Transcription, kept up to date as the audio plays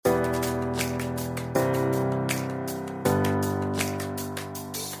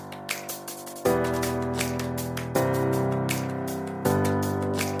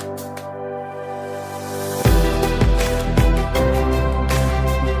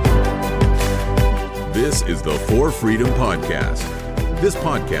This is the For Freedom Podcast. This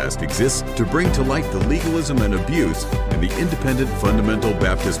podcast exists to bring to light the legalism and abuse in the independent fundamental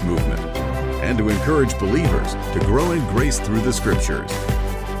Baptist movement, and to encourage believers to grow in grace through the Scriptures.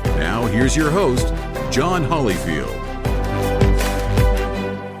 Now, here's your host, John Hollyfield.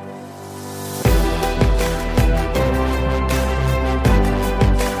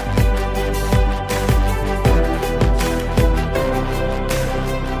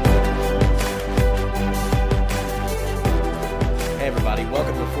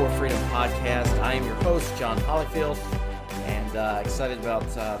 John Hollyfield, and excited about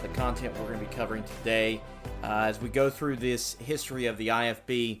the content we're going to be covering today. As we go through this history of the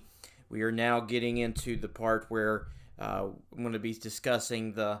IFB, we are now getting into the part where I'm going to be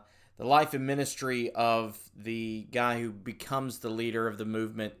discussing the life and ministry of the guy who becomes the leader of the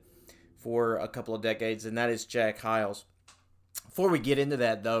movement for a couple of decades, and that is Jack Hyles. Before we get into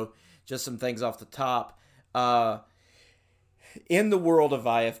that, though, just some things off the top. In the world of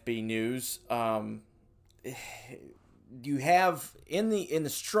IFB news, you have in the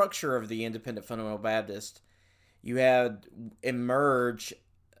structure of the Independent Fundamental Baptist, you had emerge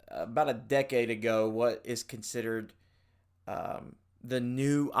about a decade ago what is considered the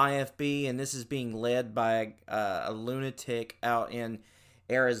new IFB, and this is being led by a lunatic out in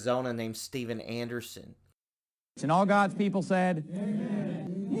Arizona named Steven Anderson. And all God's people said,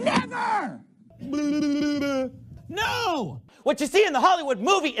 Amen. Never! No! What you see in the Hollywood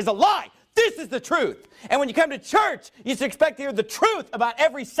movie is a lie. This is the truth. And when you come to church, you should expect to hear the truth about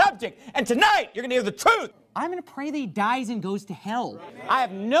every subject. And tonight, you're going to hear the truth. I'm going to pray that he dies and goes to hell. I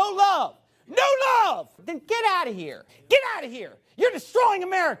have no love. No love! Then get out of here. Get out of here. You're destroying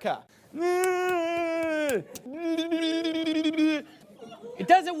America. It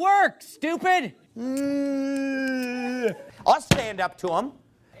doesn't work, stupid. I'll stand up to him.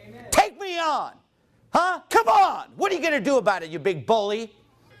 Amen. Take me on. Huh? Come on. What are you going to do about it, you big bully?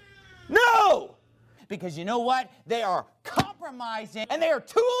 No! Because you know what? They are compromising, and they are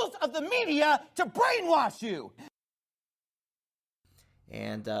tools of the media to brainwash you.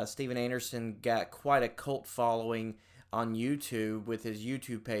 And Steven Anderson got quite a cult following on YouTube with his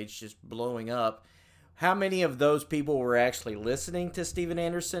YouTube page just blowing up. How many of those people were actually listening to Steven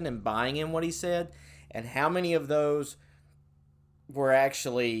Anderson and buying in what he said? And how many of those were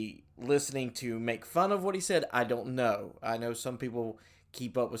actually listening to make fun of what he said? I don't know. I know some people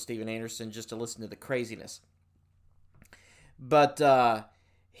keep up with Steven Anderson just to listen to the craziness. But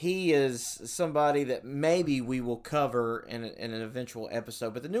he is somebody that maybe we will cover in an eventual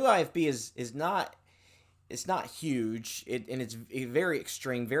episode. But the new IFB is not, it's not huge, and it's very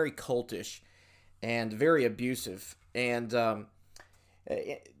extreme, very cultish, and very abusive. And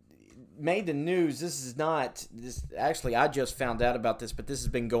it made the news. This is not this. Actually, I just found out about this, but this has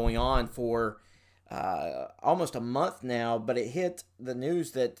been going on for almost a month now, but it hit the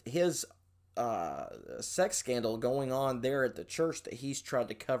news that his sex scandal going on there at the church that he's tried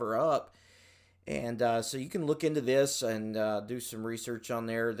to cover up. And so you can look into this and do some research on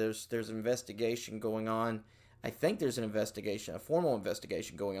there. There's an investigation going on. I think there's an investigation, a formal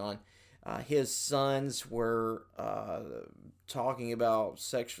investigation going on. His sons were talking about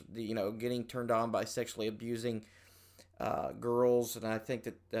getting turned on by sexually abusing girls, and I think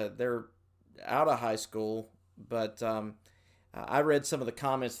that they're out of high school, but I read some of the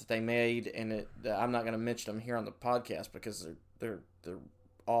comments that they made, and I'm not going to mention them here on the podcast because they're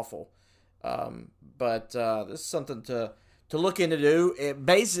awful. But this is something to look into.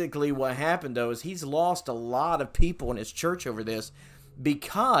 Basically, what happened though is he's lost a lot of people in his church over this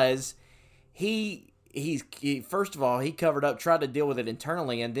because he first of all he covered up, tried to deal with it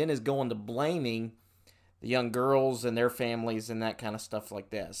internally, and then is going to blaming the young girls and their families and that kind of stuff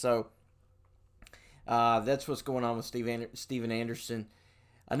like that. So. That's what's going on with Steven Anderson.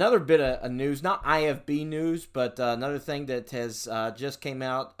 Another bit of news, not IFB news, but another thing that has just came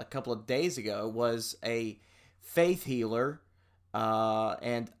out a couple of days ago was a faith healer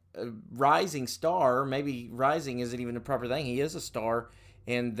and a rising star. Maybe rising isn't even the proper thing. He is a star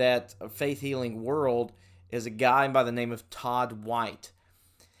in that faith healing world, is a guy by the name of Todd White.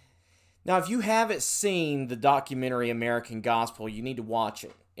 Now, if you haven't seen the documentary American Gospel, you need to watch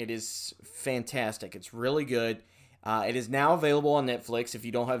it. It is fantastic. It's really good. It is now available on Netflix. If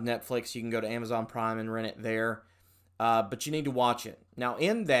you don't have Netflix, you can go to Amazon Prime and rent it there. But you need to watch it. Now,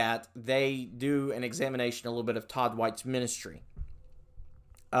 in that, they do an examination, a little bit of Todd White's ministry.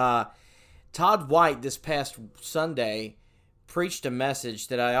 Todd White, this past Sunday, preached a message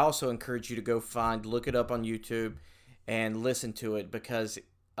that I also encourage you to go find, look it up on YouTube, and listen to it, because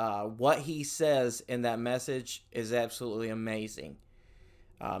what he says in that message is absolutely amazing.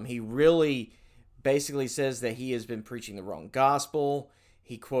 He really basically says that he has been preaching the wrong gospel.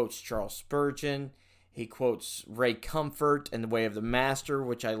 He quotes Charles Spurgeon. He quotes Ray Comfort and The Way of the Master,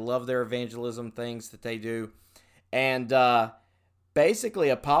 which I love their evangelism things that they do. And basically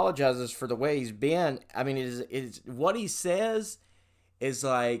apologizes for the way he's been. I mean, it is what he says is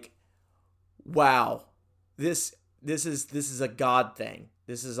like, wow, this is a God thing.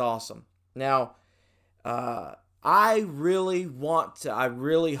 This is awesome. Now, I really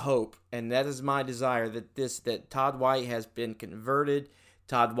hope, and that is my desire, that Todd White has been converted.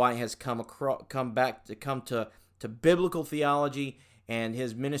 Todd White has come to biblical theology, and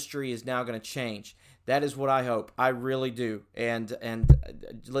his ministry is now going to change. That is what I hope. I really do. And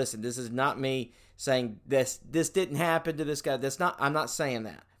listen, this is not me saying this didn't happen to this guy. I'm not saying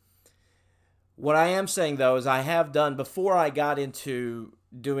that. What I am saying, though, is I have done, before I got into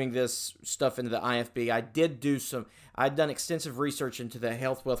doing this stuff into the IFB, I'd done extensive research into the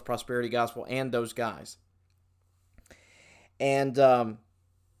health, wealth, prosperity gospel and those guys. And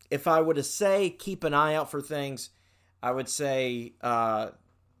if I were to say keep an eye out for things, I would say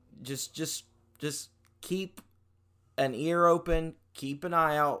just keep an ear open, keep an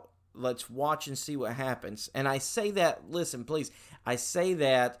eye out. Let's watch and see what happens. And I say that, listen, please, I say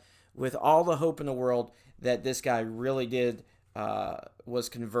that with all the hope in the world that this guy really was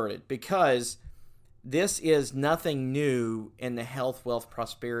converted, because this is nothing new in the health, wealth,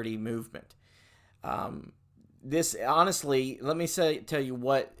 prosperity movement. This, honestly, let me tell you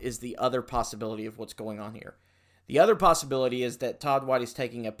what is the other possibility of what's going on here. The other possibility is that Todd White is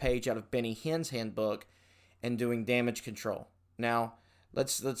taking a page out of Benny Hinn's handbook and doing damage control. Now,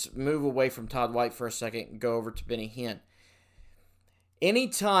 let's move away from Todd White for a second and go over to Benny Hinn.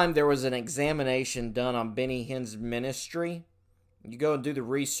 Anytime there was an examination done on Benny Hinn's ministry, you go and do the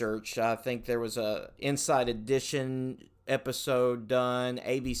research. I think there was a Inside Edition episode done.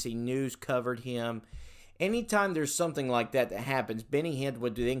 ABC News covered him. Anytime there's something like that happens, Benny Hinn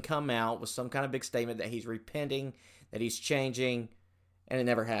would then come out with some kind of big statement that he's repenting, that he's changing, and it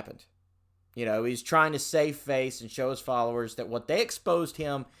never happened. You know, he's trying to save face and show his followers that what they exposed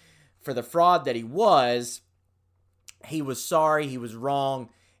him for the fraud that he was sorry, he was wrong,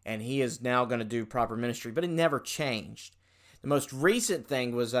 and he is now going to do proper ministry. But it never changed. The most recent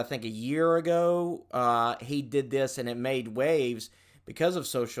thing was, I think, a year ago, he did this, and it made waves because of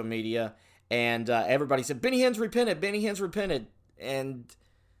social media. And everybody said, Benny Hinn's repented, Benny Hinn's repented. And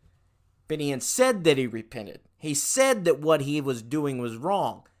Benny Hinn said that he repented. He said that what he was doing was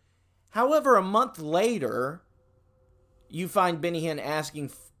wrong. However, a month later, you find Benny Hinn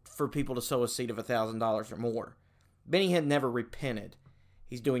asking for people to sow a seed of $1,000 or more. Benny Hinn never repented.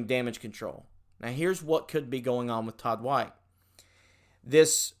 He's doing damage control. Now, here's what could be going on with Todd White.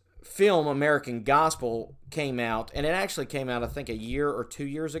 This film, American Gospel, came out, and it actually came out, I think, a year or 2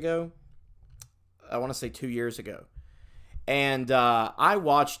 years ago. I want to say 2 years ago. And I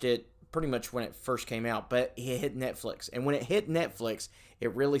watched it pretty much when it first came out, but it hit Netflix. And when it hit Netflix,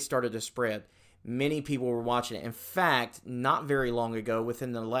 it really started to spread. Many people were watching it. In fact, not very long ago,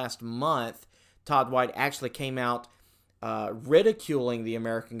 within the last month, Todd White actually came out ridiculing the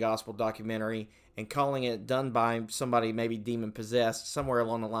American Gospel documentary and calling it done by somebody maybe demon-possessed. Somewhere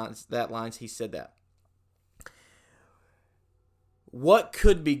along the lines, he said that. What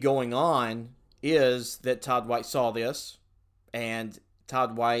could be going on is that Todd White saw this, and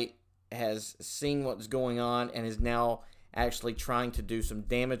Todd White has seen what's going on and is now actually trying to do some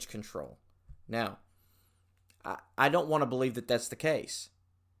damage control. Now, I don't want to believe that that's the case,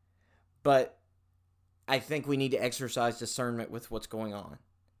 but I think we need to exercise discernment with what's going on.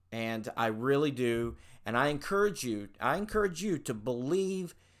 And I really do, and I encourage you to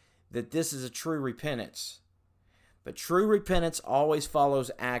believe that this is a true repentance. But true repentance always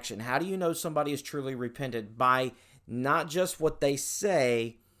follows action. How do you know somebody is truly repented? By not just what they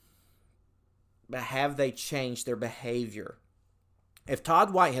say, but have they changed their behavior? If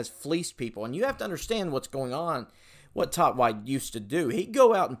Todd White has fleeced people, and you have to understand what's going on, what Todd White used to do. He'd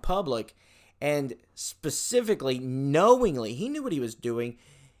go out in public and specifically, knowingly, he knew what he was doing,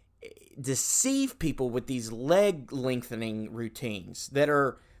 deceive people with these leg lengthening routines that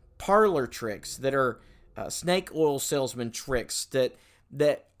are parlor tricks, that are snake oil salesman tricks, that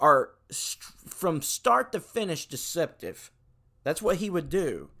are from start to finish deceptive. That's what he would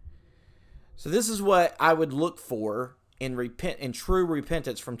do. So this is what I would look for in true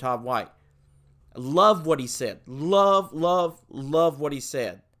repentance from Todd White. Love what he said. Love what he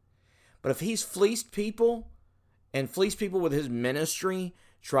said. But if he's fleeced people with his ministry,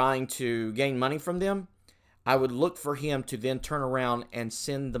 trying to gain money from them, I would look for him to then turn around and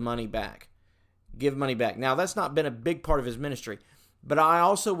send the money back. Give money back. Now, that's not been a big part of his ministry. But I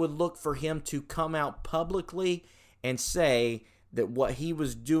also would look for him to come out publicly and say that what he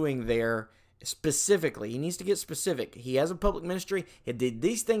was doing there specifically, he needs to get specific. He has a public ministry. He did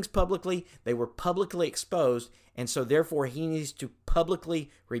these things publicly. They were publicly exposed. And so therefore he needs to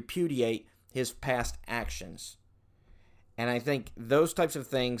publicly repudiate his past actions. And I think those types of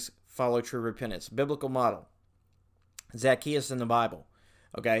things follow true repentance. Biblical model. Zacchaeus in the Bible.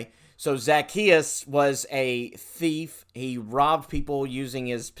 Okay, so Zacchaeus was a thief. He robbed people using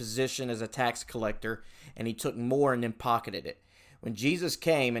his position as a tax collector, and he took more and then pocketed it. When Jesus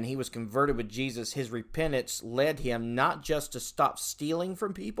came and he was converted with Jesus, his repentance led him not just to stop stealing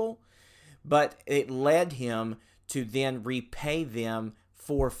from people, but it led him to then repay them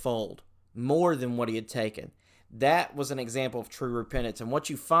fourfold, more than what he had taken. That was an example of true repentance. And what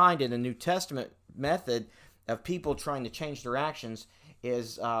you find in the New Testament method of people trying to change their actions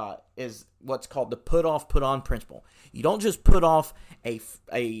is what's called the put off, put on principle. You don't just put off a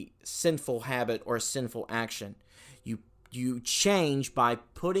sinful habit or a sinful action. You change by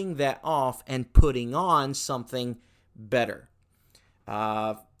putting that off and putting on something better.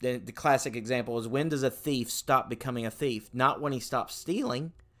 The classic example is, when does a thief stop becoming a thief? Not when he stops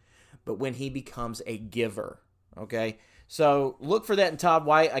stealing, but when he becomes a giver. Okay? So look for that in Todd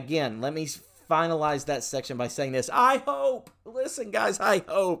White. Again, let me finalize that section by saying this. I hope, listen guys, I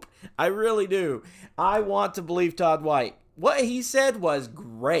hope, I really do. I want to believe Todd White. What he said was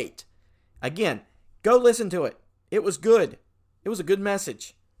great. Again, go listen to it. It was good. It was a good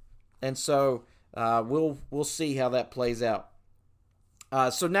message. And so we'll see how that plays out.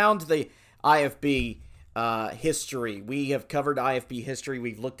 So now into the IFB history. We have covered IFB history.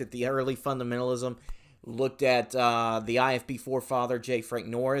 We've looked at the early fundamentalism, looked at the IFB forefather, J. Frank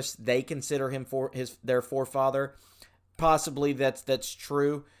Norris. They consider him their forefather. Possibly that's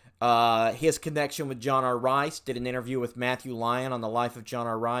true. His connection with John R. Rice, did an interview with Matthew Lyon on the life of John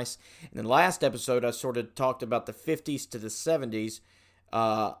R. Rice. And in the last episode, I sort of talked about the 50s to the 70s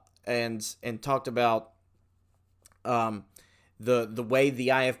and talked about the way the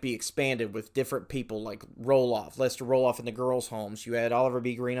IFB expanded with different people like Roloff, Lester Roloff in the girls' homes. You had Oliver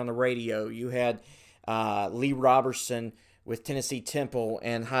B. Green on the radio. You had Lee Robertson with Tennessee Temple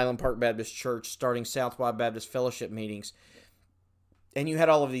and Highland Park Baptist Church starting Southwide Baptist Fellowship meetings. And you had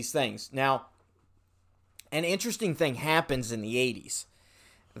all of these things. Now, an interesting thing happens in the 80s.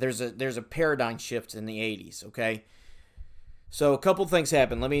 There's a paradigm shift in the 80s, okay? So a couple things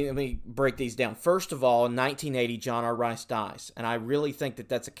happen. Let me break these down. First of all, in 1980, John R. Rice dies. And I really think that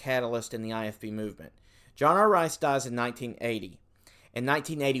that's a catalyst in the IFB movement. John R. Rice dies in 1980. In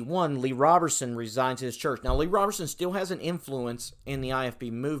 1981, Lee Robertson resigns his church. Now, Lee Robertson still has an influence in the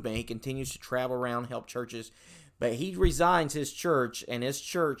IFB movement. He continues to travel around, help churches. But he resigns his church, and his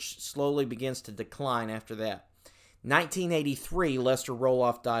church slowly begins to decline after that. 1983, Lester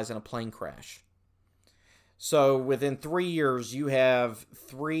Roloff dies in a plane crash. So within 3 years, you have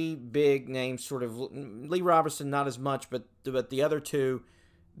three big names, sort of. Lee Robertson, not as much, but the other two,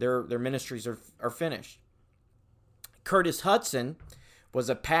 their ministries are finished. Curtis Hudson was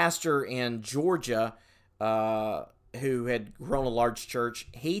a pastor in Georgia who had grown a large church.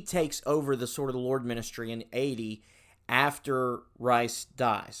 He takes over the Sword of the Lord ministry in 80 after Rice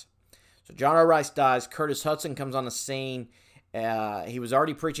dies. So John R. Rice dies. Curtis Hudson comes on the scene. He was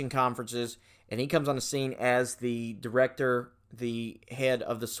already preaching conferences, and he comes on the scene as the director, the head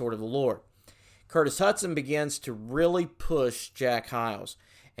of the Sword of the Lord. Curtis Hudson begins to really push Jack Hyles,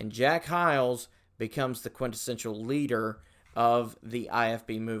 and Jack Hyles becomes the quintessential leader of the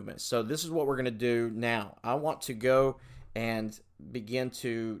IFB movement. So this is what we're going to do now. I want to go and begin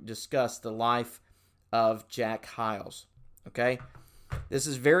to discuss the life of Jack Hyles. Okay? This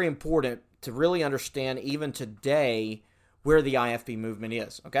is very important to really understand even today where the IFB movement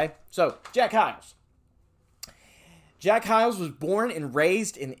is. Okay? So, Jack Hyles. Jack Hyles was born and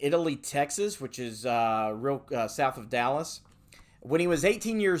raised in Italy, Texas, which is south of Dallas. When he was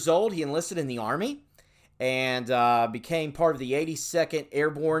 18 years old, he enlisted in the Army and became part of the 82nd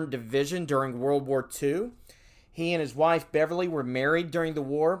Airborne Division during World War II. He and his wife, Beverly, were married during the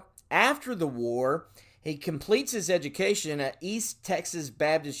war. After the war, he completes his education at East Texas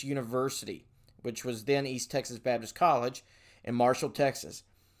Baptist University, which was then East Texas Baptist College in Marshall, Texas.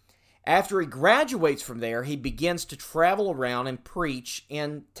 After he graduates from there, he begins to travel around and preach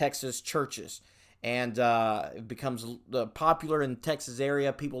in Texas churches. And becomes popular in the Texas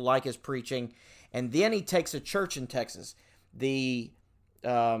area. People like his preaching. And then he takes a church in Texas, the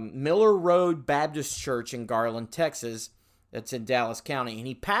Miller Road Baptist Church in Garland, Texas. That's in Dallas County. And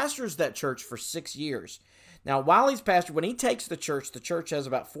he pastors that church for 6 years. Now, while he's pastoring, when he takes the church has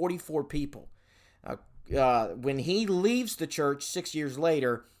about 44 people. when he leaves the church 6 years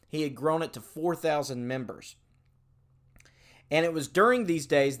later, he had grown it to 4,000 members. And it was during these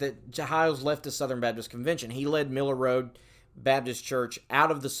days that Hiles left the Southern Baptist Convention. He led Miller Road Baptist Church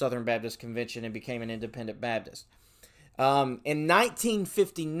out of the Southern Baptist Convention and became an independent Baptist. In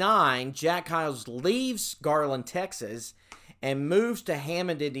 1959, Jack Hiles leaves Garland, Texas, and moves to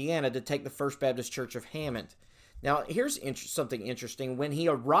Hammond, Indiana to take the First Baptist Church of Hammond. Now, here's something interesting. When he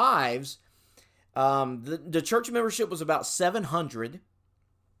arrives, the church membership was about 700,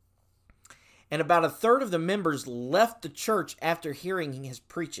 and about a third of the members left the church after hearing his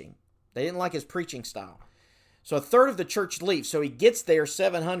preaching. They didn't like his preaching style. So a third of the church leaves. So he gets there,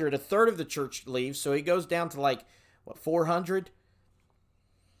 700. A third of the church leaves. So he goes down to 400?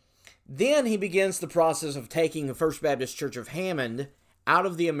 Then he begins the process of taking the First Baptist Church of Hammond out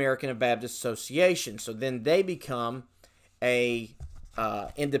of the American Baptist Association. So then they become a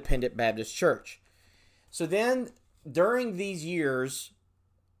independent Baptist church. So then during these years,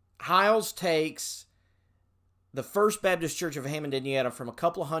 Hiles takes the First Baptist Church of Hammond, Indiana, from a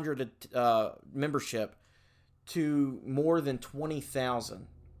couple of hundred membership to more than 20,000.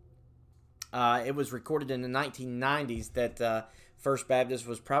 It was recorded in the 1990s that First Baptist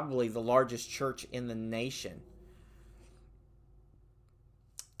was probably the largest church in the nation.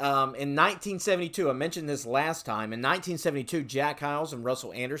 In 1972, I mentioned this last time, in 1972, Jack Hiles and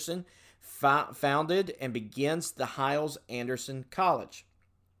Russell Anderson founded and begins the Hiles-Anderson College.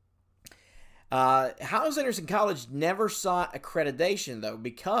 Hiles-Anderson College never sought accreditation, though,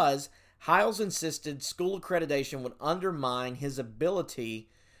 because Hiles insisted school accreditation would undermine his ability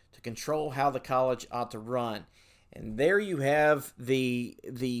to control how the college ought to run. And there you have the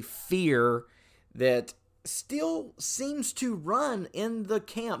fear that still seems to run in the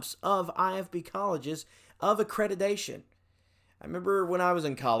camps of IFB colleges of accreditation. I remember when I was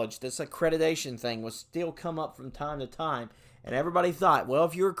in college, this accreditation thing was still come up from time to time, and everybody thought, well,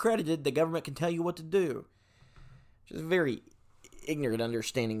 if you're accredited, the government can tell you what to do. Which is a very ignorant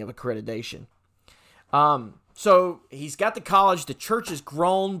understanding of accreditation. So he's got the college. The church has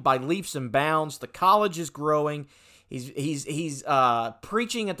grown by leaps and bounds. The college is growing. He's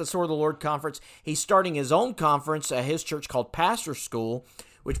preaching at the Sword of the Lord conference. He's starting his own conference at his church called Pastor School,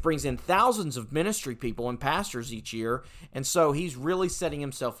 which brings in thousands of ministry people and pastors each year. And so he's really setting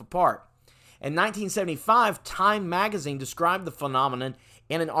himself apart. In 1975, Time magazine described the phenomenon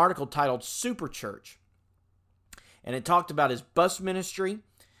in an article titled Super Church. And it talked about his bus ministry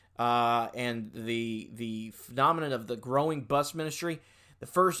and the phenomenon of the growing bus ministry.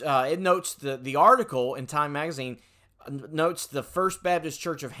 It notes the article in Time magazine notes the First Baptist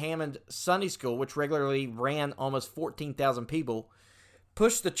Church of Hammond Sunday School, which regularly ran almost 14,000 people,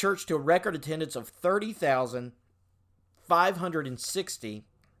 pushed the church to a record attendance of 30,560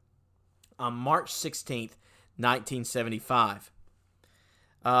 on March 16th, 1975.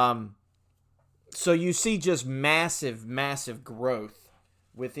 So you see just massive, massive growth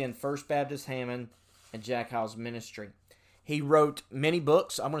within First Baptist Hammond and Jack Hiles' ministry. He wrote many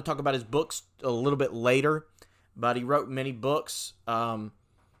books. I'm going to talk about his books a little bit later, but he wrote many books, and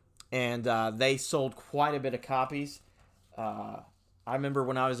they sold quite a bit of copies. I remember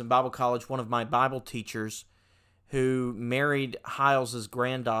when I was in Bible college, one of my Bible teachers who married Hiles'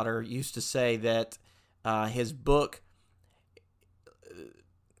 granddaughter used to say that his book,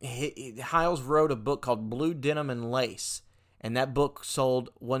 Hiles wrote a book called Blue Denim and Lace, and that book sold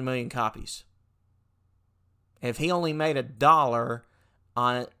 1 million copies. If he only made $1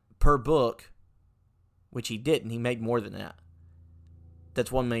 on it per book, which he didn't, he made more than that. That's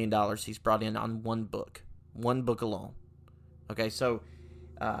 $1 million he's brought in on one book alone. Okay, so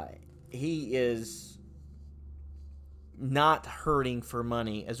he is not hurting for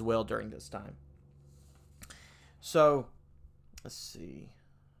money as well during this time. So, let's see.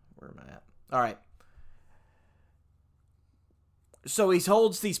 Where am I at? All right. So he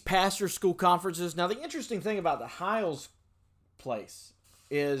holds these pastor school conferences. Now, the interesting thing about the Hiles place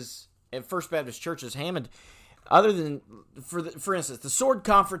is, at First Baptist Churches, Hammond, other than, for instance, the sword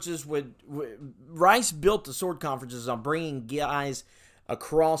conferences Rice built the sword conferences on bringing guys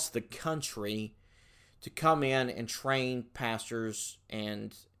across the country to come in and train pastors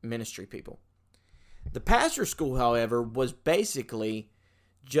and ministry people. The pastor school, however, was basically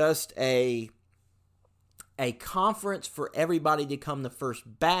just a conference for everybody to come to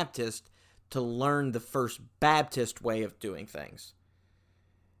First Baptist to learn the First Baptist way of doing things.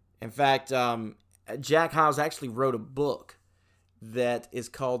 In fact, Jack Hiles actually wrote a book that is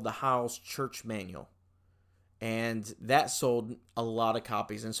called the Hiles Church Manual, and that sold a lot of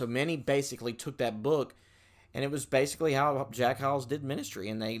copies. And so many basically took that book And it was basically how Jack Hyles did ministry,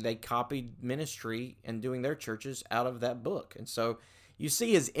 and they copied ministry and doing their churches out of that book. And so you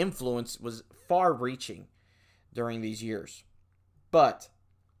see his influence was far-reaching during these years. But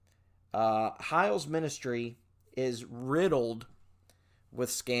Hyles' ministry is riddled with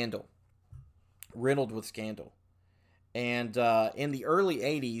scandal. And in the early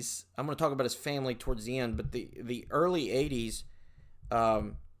 80s, I'm going to talk about his family towards the end, but the early 80s,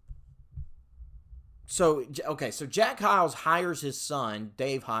 so Jack Hyles hires his son,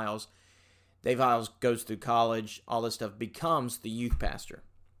 Dave Hyles. Dave Hyles goes through college, all this stuff, becomes the youth pastor.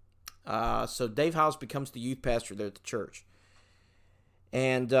 So Dave Hyles becomes the youth pastor there at the church.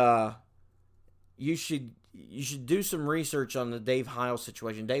 And you should do some research on the Dave Hyles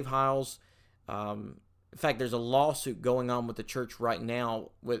situation. Dave Hyles, in fact, there's a lawsuit going on with the church right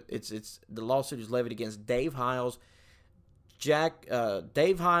now. The lawsuit is levied against Dave Hyles,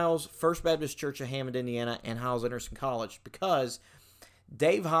 Dave Hyles, First Baptist Church of Hammond, Indiana, and Hyles Anderson College, because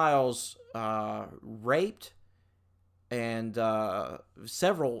Dave Hyles raped and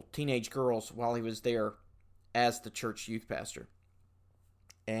several teenage girls while he was there as the church youth pastor.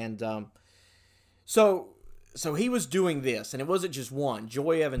 And so he was doing this, and it wasn't just one.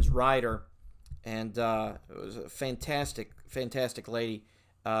 Joy Evans Ryder, and it was a fantastic lady,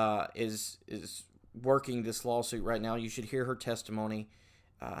 is working this lawsuit right now. You should hear her testimony,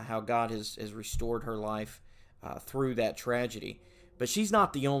 how God has restored her life through that tragedy. But she's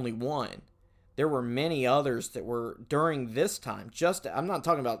not the only one. There were many others that were during this time. I'm not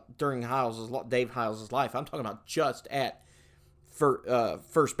talking about during Dave Hyles' life. I'm talking about just at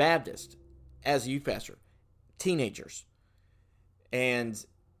First Baptist as a youth pastor, teenagers. And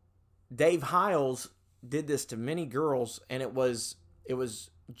Dave Hyles did this to many girls, and it was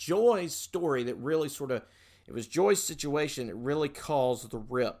Joy's story that really it was Joy's situation that really caused the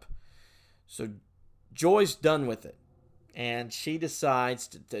rip. So Joy's done with it, and she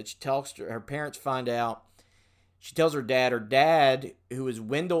decides she talks to her parents, find out. She tells her dad, who is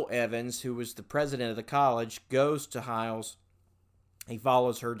Wendell Evans, who was the president of the college, goes to Hyles. He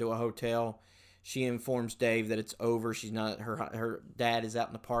follows her to a hotel. She informs Dave that it's over. She's not. Her dad is out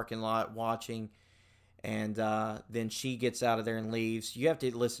in the parking lot watching, and then she gets out of there and leaves. You have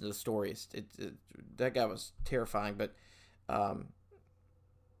to listen to the story. That guy was terrifying, but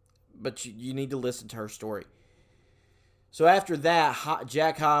you need to listen to her story. So after that,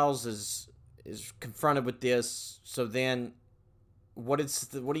 Jack Hyles is confronted with this. So then, what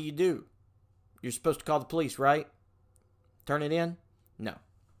do you do? You're supposed to call the police, right? Turn it in?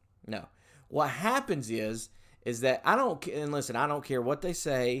 No. What happens is that I don't care what they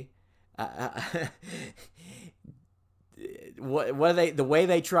say. The way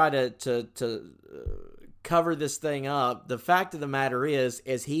they try to cover this thing up. The fact of the matter is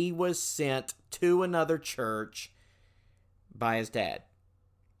he was sent to another church by his dad.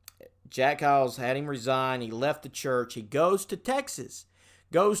 Jack Hyles had him resign. He left the church. He goes to Texas,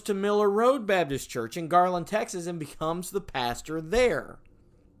 goes to Miller Road Baptist Church in Garland, Texas, and becomes the pastor there.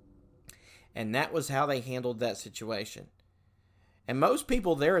 And that was how they handled that situation. And most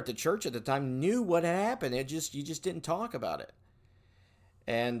people there at the church at the time knew what had happened. You just didn't talk about it.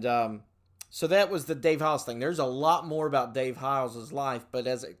 And so that was the Dave Hyles thing. There's a lot more about Dave Hyles' life, but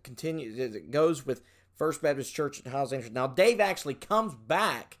as it goes with First Baptist Church at Hyles Anderson. Now, Dave actually comes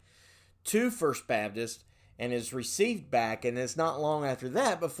back to First Baptist and is received back, and it's not long after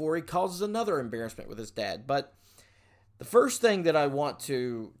that before he causes another embarrassment with his dad. But the first thing that I want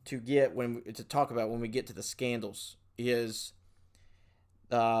to talk about when we get to the scandals is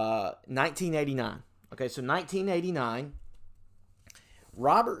 1989. Okay, so 1989,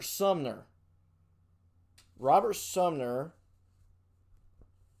 Robert Sumner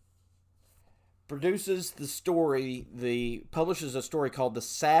publishes a story called The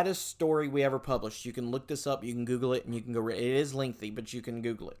Saddest Story We Ever Published. You can look this up, you can Google it, and you can go read it. It is lengthy, but you can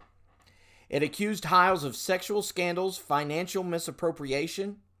Google it. It accused Hyles of sexual scandals, financial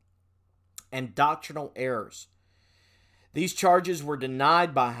misappropriation, and doctrinal errors. These charges were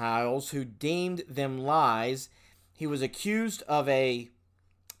denied by Hyles, who deemed them lies. He was accused of a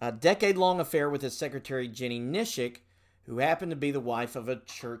decade-long affair with his secretary, Jenny Nishik, who happened to be the wife of a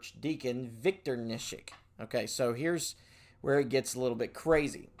church deacon, Victor Nishik. Okay, so here's where it gets a little bit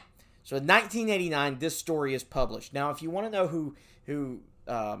crazy. So in 1989, this story is published. Now, if you want to know who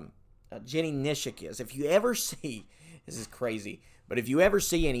Jenny Nishik is, if you ever see, this is crazy, but if you ever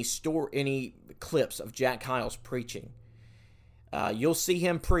see any clips of Jack Hyles preaching, you'll see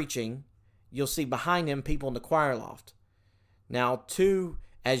him preaching. You'll see behind him people in the choir loft. Now,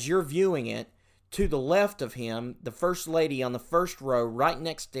 as you're viewing it, to the left of him, the first lady on the first row, right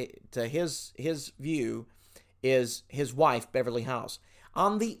next to his view, is his wife, Beverly Hiles.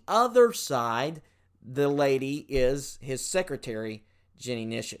 On the other side, the lady is his secretary, Jenny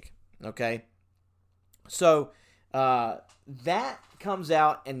Nishik. Okay? So that comes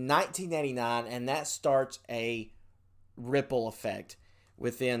out in 1989, and that starts a ripple effect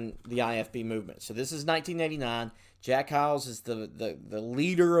within the IFB movement. So this is 1989. Jack Hyles is the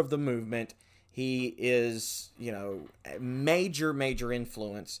leader of the movement. He is, a major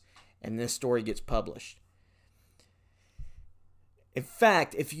influence, and this story gets published. In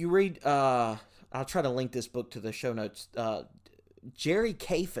fact, if you read, I'll try to link this book to the show notes. Jerry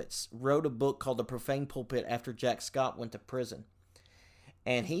Kafitz wrote a book called The Profane Pulpit after Jack Scott went to prison.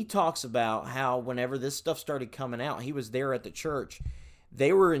 And he talks about how whenever this stuff started coming out, he was there at the church.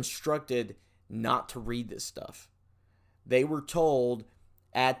 They were instructed not to read this stuff. They were told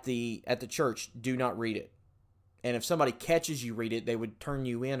at the church, do not read it. And if somebody catches you read it, they would turn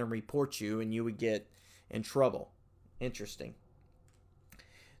you in and report you, and you would get in trouble. Interesting.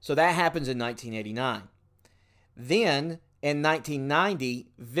 So that happens in 1989. Then, in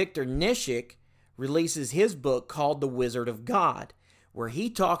 1990, Victor Nishik releases his book called The Wizard of God, where he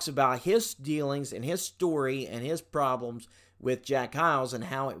talks about his dealings and his story and his problems with Jack Hyles and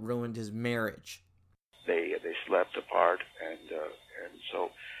how it ruined his marriage. They slept apart, and so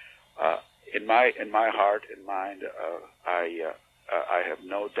in my heart and mind, I have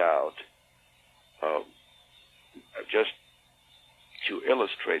no doubt. Just to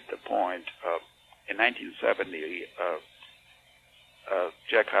illustrate the point, in 1970,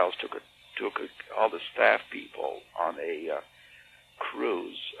 Jack Hyles took all the staff people on a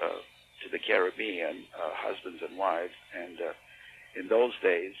cruise to the Caribbean, husbands and wives, and in those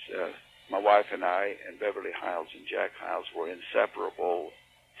days, my wife and I and Beverly Hyles and Jack Hyles were inseparable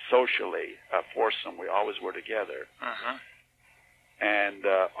socially, foursome. We always were together. Uh-huh. And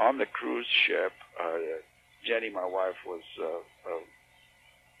on the cruise ship, Jenny, my wife, was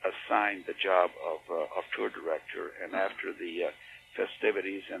assigned the job of tour director, and after the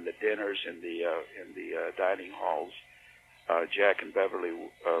festivities and the dinners in the dining halls, Jack and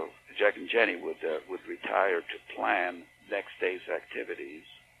Jenny would retire to plan next day's activities,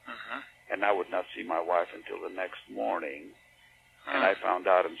 and I would not see my wife until the next morning. And I found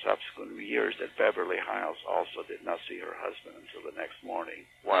out in subsequent years that Beverly Hyles also did not see her husband until the next morning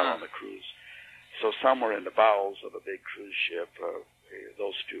while on the cruise. So somewhere in the bowels of a big cruise ship,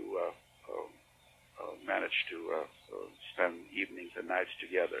 those two managed to spend evenings and nights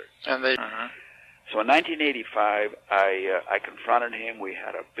together. And they. So in 1985, I confronted him. We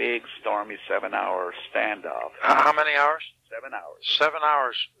had a big, stormy 7-hour standoff. How many hours? 7 hours. 7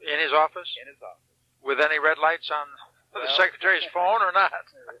 hours in his office? In his office. With any red lights on the secretary's phone or not?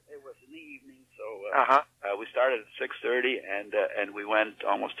 It was in the evening, so we started at 6:30, and we went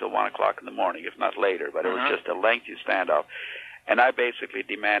almost till 1 o'clock in the morning, if not later. But it was just a lengthy standoff. And I basically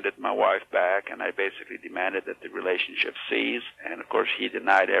demanded my wife back, and I basically demanded that the relationship cease. And, of course, he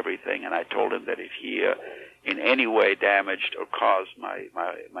denied everything. And I told him that if he in any way damaged or caused my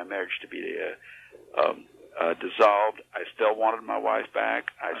marriage to be dissolved, I still wanted my wife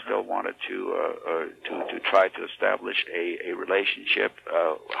back. I still wanted to try to establish a relationship,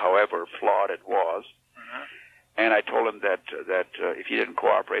 however flawed it was. And I told him that if he didn't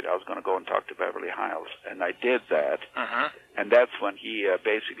cooperate, I was going to go and talk to Beverly Hyles. And I did that. And that's when he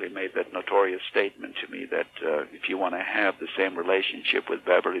basically made that notorious statement to me that if you want to have the same relationship with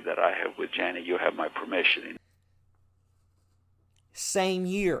Beverly that I have with Jenny, you have my permission. Same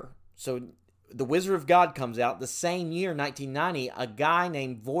year. So The Wizard of God comes out. The same year, 1990, a guy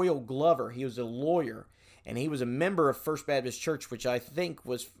named Voyle Glover, he was a lawyer, and he was a member of First Baptist Church, which I think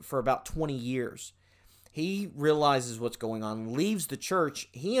was for about 20 years. He realizes what's going on, leaves the church.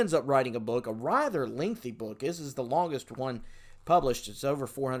 He ends up writing a book, a rather lengthy book. This is the longest one published. It's over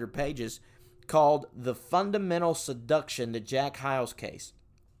 400 pages, called The Fundamental Seduction to Jack Hyles Case.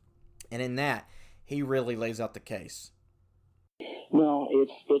 And in that, he really lays out the case. No,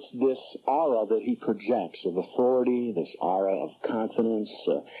 it's this aura that he projects of authority, this aura of confidence.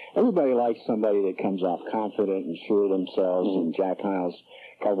 Everybody likes somebody that comes off confident and sure of themselves, and Jack Hyles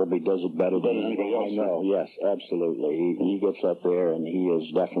probably does it better than anybody I know. Yes, absolutely. He gets up there, and he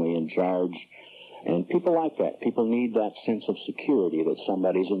is definitely in charge. And people like that. People need that sense of security that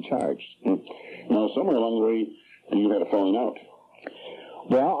somebody's in charge. Now, somewhere along the way, you had a falling out.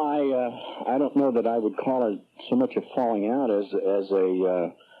 Well, I don't know that I would call it so much a falling out as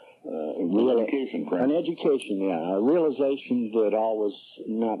a education, an education, yeah, a realization that all was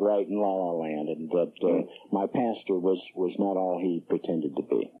not right in La La Land, and that my pastor was not all he pretended to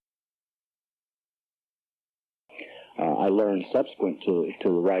be. I learned subsequent to the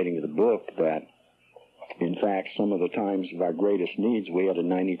writing of the book that In fact, some of the times of our greatest needs, we had a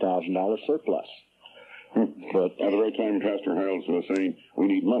 $90,000 surplus. But at the right time, Pastor Hiles was saying we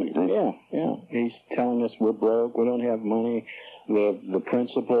need money. Right? Yeah. He's telling us we're broke, we don't have money. The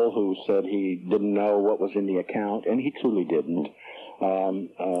principal who said he didn't know what was in the account, and he truly didn't,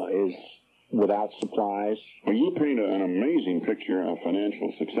 is without supplies. Well, you paint an amazing picture of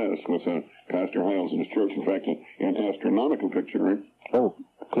financial success with Pastor Hiles and his church. In fact, an astronomical picture, right? Oh,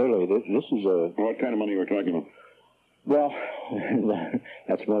 clearly, this is a... What kind of money are we talking about? Well,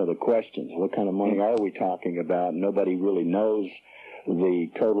 that's one of the questions. What kind of money are we talking about? Nobody really knows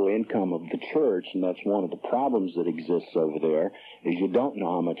the total income of the church, and that's one of the problems that exists over there, is you don't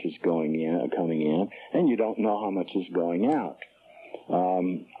know how much is coming in, and you don't know how much is going out.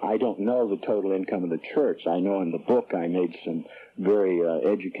 I don't know the total income of the church. I know in the book I made some very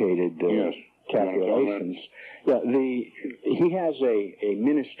educated calculations. He has a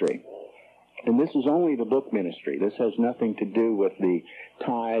ministry. And this is only the book ministry. This has nothing to do with the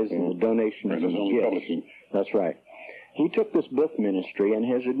tithes and the donations and the gifts. Publishing. That's right. He took this book ministry and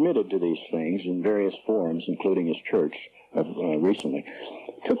has admitted to these things in various forums, including his church recently.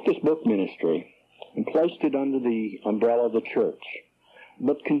 Took this book ministry and placed it under the umbrella of the church,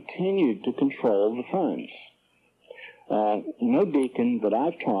 but continued to control the funds. No deacon that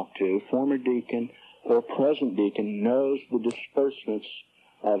I've talked to, former deacon or present deacon, knows the disbursements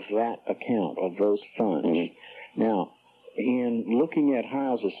of that account, of those funds. Mm-hmm. Now, in looking at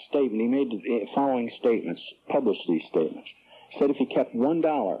Hiles' statement, he made the following statements, published these statements. He said if he kept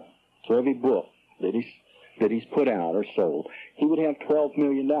 $1 for every book that he's put out or sold, he would have $12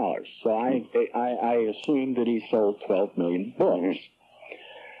 million. So I assume that he sold 12 million books.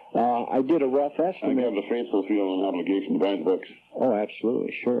 I did a rough estimate. I have the faithful feel an obligation to buy the books. Oh,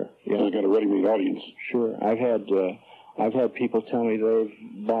 absolutely, sure. Yeah. So I got a ready-made audience. Sure. I've had people tell me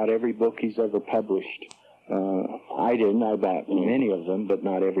they've bought every book he's ever published. I didn't. I bought many of them, but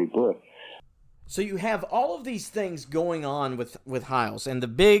not every book. So you have all of these things going on with Hiles, and the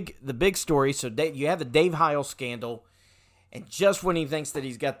big story. So you have the Dave Hiles scandal, and just when he thinks that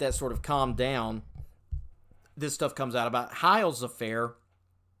he's got that sort of calmed down, this stuff comes out about Hiles' affair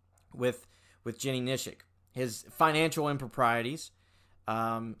with Jenny Nishik, his financial improprieties,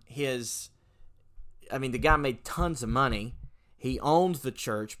 the guy made tons of money. He owned the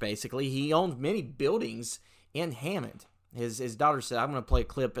church, basically. He owned many buildings in Hammond. His daughter said, I'm going to play a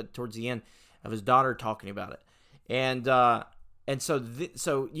clip towards the end of his daughter talking about it. And so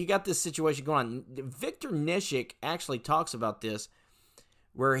you got this situation going on. Victor Nishik actually talks about this,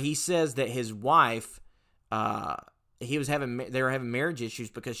 where he says that his wife, they were having marriage issues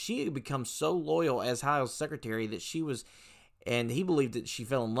because she had become so loyal as Hiles' secretary that and he believed that she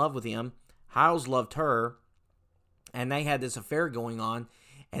fell in love with him. Hiles loved her, and they had this affair going on,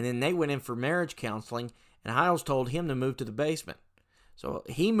 and then they went in for marriage counseling, and Hiles told him to move to the basement. So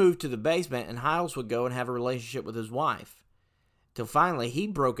he moved to the basement, and Hiles would go and have a relationship with his wife, till finally he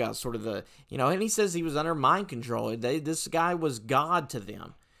broke out sort of and he says he was under mind control. This guy was God to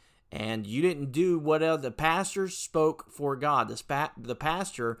them, and you didn't do what the pastors spoke for God. The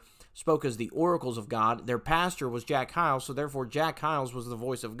pastor spoke as the oracles of God. Their pastor was Jack Hiles, so therefore Jack Hiles was the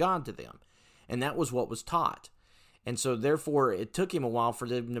voice of God to them. And that was what was taught. And so, therefore, it took him a while for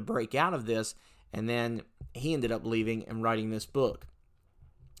them to break out of this, and then he ended up leaving and writing this book.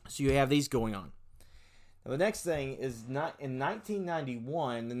 So you have these going on. Now, the next thing is not in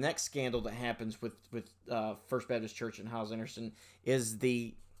 1991, the next scandal that happens with First Baptist Church and Hiles Anderson is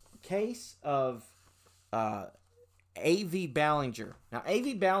the case of A.V. Ballinger. Now,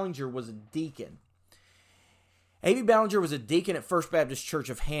 A.V. Ballinger was a deacon. A.V. Ballinger was a deacon at First Baptist Church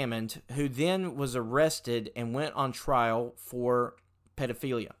of Hammond, who then was arrested and went on trial for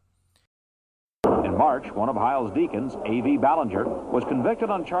pedophilia. In March, one of Hiles' deacons, A.V. Ballinger, was convicted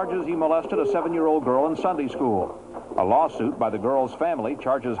on charges he molested a 7-year-old girl in Sunday school. A lawsuit by the girl's family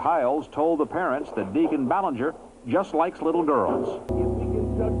charges Hiles told the parents that Deacon Ballinger just likes little girls. If we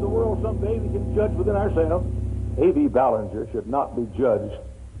can judge the world someday, we can judge within ourselves. A.V. Ballinger should not be judged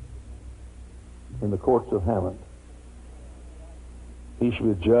in the courts of Hammond. He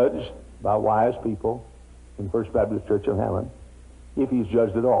should be judged by wise people in First Baptist Church of Hammond, if he's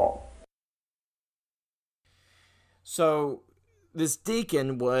judged at all. So this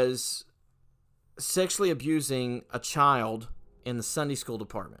deacon was sexually abusing a child in the Sunday school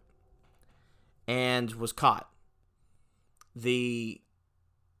department and was caught. The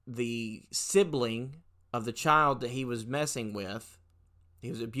sibling of the child that he was messing with, he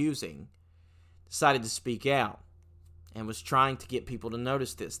was abusing, decided to speak out and was trying to get people to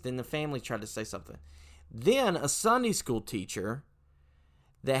notice this. Then the family tried to say something. Then a Sunday school teacher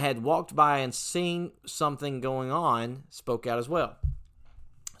that had walked by and seen something going on spoke out as well.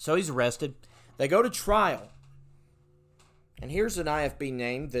 So he's arrested. They go to trial. And here's an IFB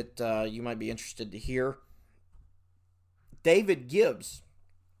name that you might be interested to hear. David Gibbs,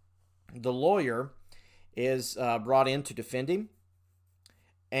 the lawyer, is brought in to defend him.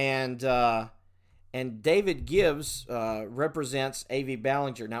 And David Gibbs represents A.V.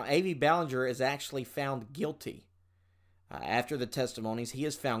 Ballinger. Now, A.V. Ballinger is actually found guilty. After the testimonies, he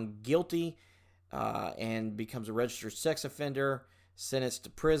is found guilty and becomes a registered sex offender, sentenced to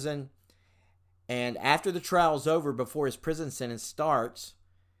prison. And after the trial is over, before his prison sentence starts,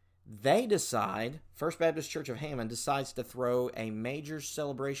 they decide, First Baptist Church of Hammond decides to throw a major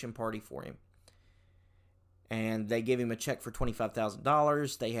celebration party for him. And they give him a check for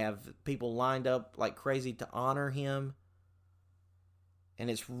 $25,000. They have people lined up like crazy to honor him. And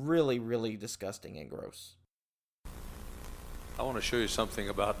it's really, really disgusting and gross. I want to show you something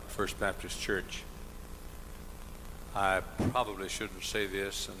about First Baptist Church. I probably shouldn't say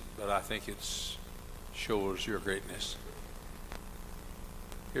this, but I think it shows your greatness.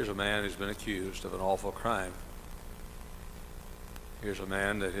 Here's a man who's been accused of an awful crime. Here's a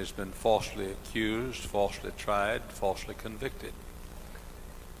man that has been falsely accused, falsely tried, falsely convicted.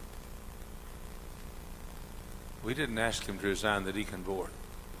 We didn't ask him to resign the deacon board,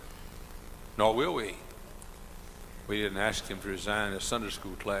 nor will we. We didn't ask him to resign his Sunday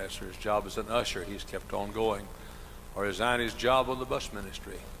school class or his job as an usher. He's kept on going. Or resign his job on the bus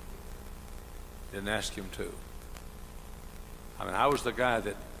ministry. Didn't ask him to. I mean, I was the guy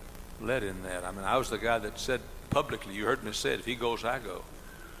that led in that. I mean, I was the guy that said publicly, you heard me say it, if he goes, I go.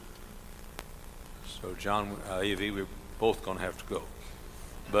 So John, A.V., we're both going to have to go.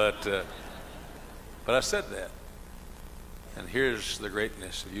 But I said that. And here's the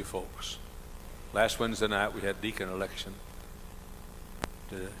greatness of you folks. Last Wednesday night, we had deacon election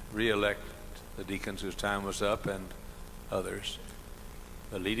to re-elect the deacons whose time was up and others.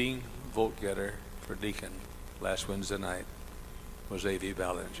 The leading vote getter for deacon last Wednesday night was A.V.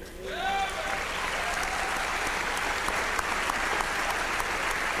 Ballinger.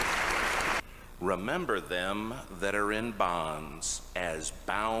 Remember them that are in bonds as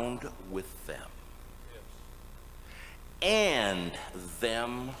bound with them, and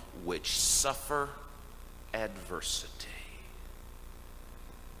them which suffer adversity,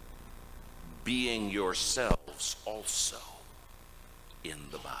 being yourselves also in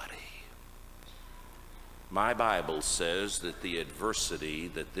the body. My Bible says that the adversity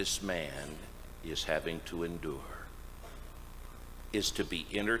that this man is having to endure is to be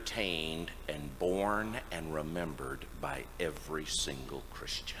entertained and borne and remembered by every single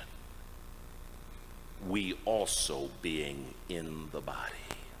Christian. We also being in the body.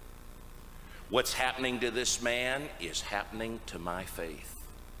 What's happening to this man is happening to my faith.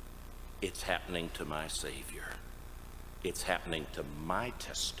 It's happening to my Savior. It's happening to my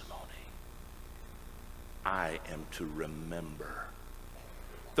testimony. I am to remember.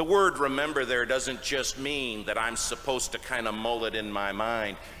 The word remember there doesn't just mean that I'm supposed to kind of mull it in my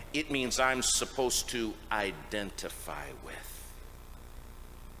mind. It means I'm supposed to identify with.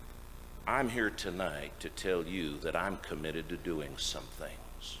 I'm here tonight to tell you that I'm committed to doing some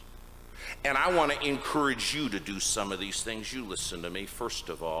things. And I want to encourage you to do some of these things. You listen to me. First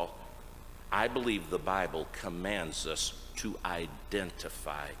of all, I believe the Bible commands us to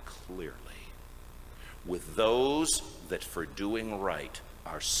identify clearly with those that for doing right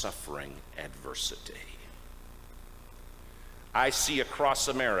are suffering adversity. I see across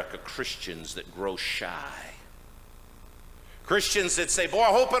America Christians that grow shy. Christians that say, boy,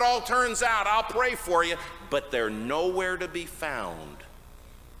 I hope it all turns out, I'll pray for you, but they're nowhere to be found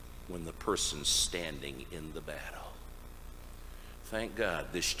when the person's standing in the battle. Thank God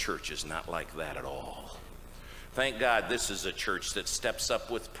this church is not like that at all. Thank God this is a church that steps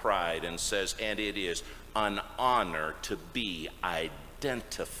up with pride and says, and it is an honor to be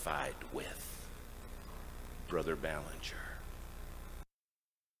identified with Brother Ballinger.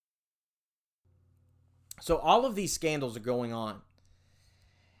 So all of these scandals are going on.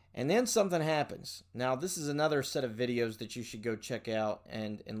 And then something happens. Now, this is another set of videos that you should go check out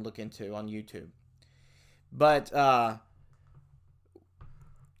and look into on YouTube. But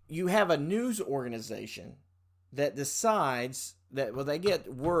you have a news organization that decides that, well, they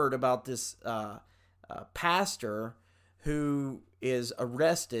get word about this pastor who is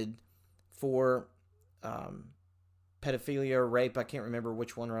arrested for pedophilia or rape. I can't remember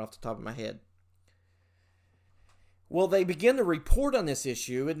which one right off the top of my head. Well, they begin to report on this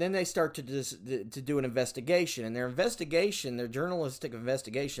issue, and then they start to do an investigation. And their investigation, their journalistic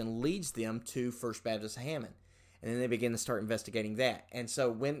investigation, leads them to First Baptist Hammond. And then they begin to start investigating that. And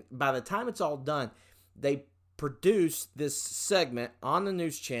so by the time it's all done, they produce this segment on the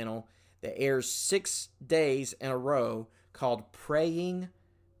news channel that airs 6 days in a row called Praying,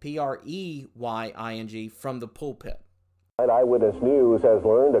 Preying, from the pulpit. Eyewitness News has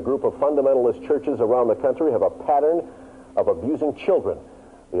learned a group of fundamentalist churches around the country have a pattern of abusing children.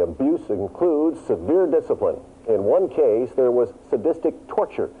 The abuse includes severe discipline. In one case, there was sadistic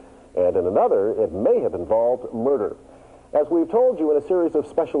torture, and in another, it may have involved murder. As we've told you in a series of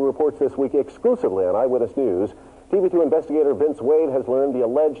special reports this week exclusively on Eyewitness News, TV2 investigator Vince Wade has learned the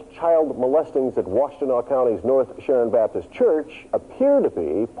alleged child molestings at Washtenaw County's North Sharon Baptist Church appear to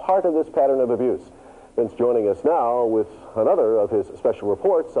be part of this pattern of abuse. Vince joining us now with another of his special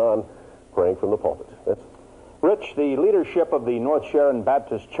reports on Praying from the Pulpit. Vince? Rich, the leadership of the North Sharon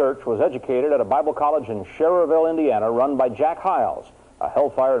Baptist Church was educated at a Bible college in Schererville, Indiana, run by Jack Hyles, a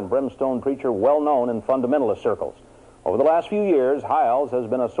hellfire and brimstone preacher well known in fundamentalist circles. Over the last few years, Hyles has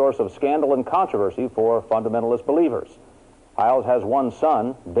been a source of scandal and controversy for fundamentalist believers. Hyles has one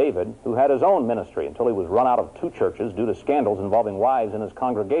son, David, who had his own ministry until he was run out of 2 churches due to scandals involving wives in his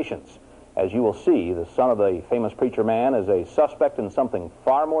congregations. As you will see, the son of the famous preacher man is a suspect in something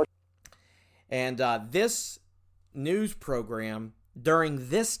far more. And this news program during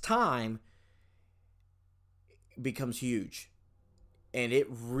this time becomes huge. And it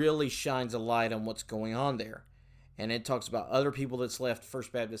really shines a light on what's going on there. And it talks about other people that's left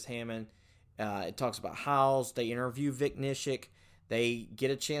First Baptist Hammond. It talks about Hyles. They interview Vic Nishik. They get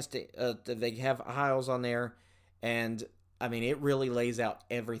a chance to, they have Hyles on there. And, I mean, it really lays out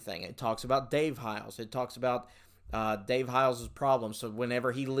everything. It talks about Dave Hyles. It talks about Dave Hyles' problem. So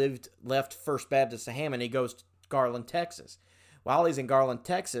whenever he left First Baptist of Hammond, he goes to Garland, Texas. While he's in Garland,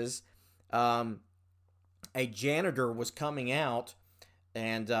 Texas, a janitor was coming out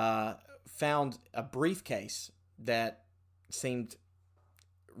and found a briefcase that seemed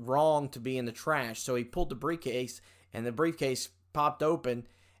wrong to be in the trash. So he pulled the briefcase, and the briefcase popped open,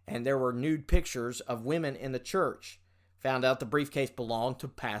 and there were nude pictures of women in the church. Found out the briefcase belonged to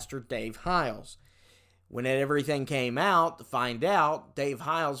Pastor Dave Hyles. When everything came out, to find out Dave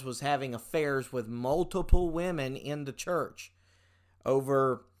Hyles was having affairs with multiple women in the church.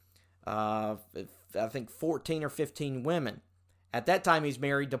 Over, I think, 14 or 15 women. At that time, he's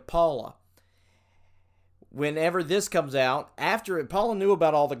married to Paula. Whenever this comes out, after it, Paula knew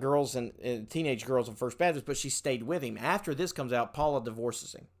about all the girls and teenage girls in First Baptist, but she stayed with him. After this comes out, Paula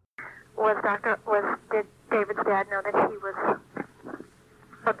divorces him. Did David's dad know that he was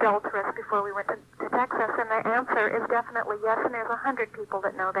adulterous before we went to Texas? And the answer is definitely yes, and there's 100 people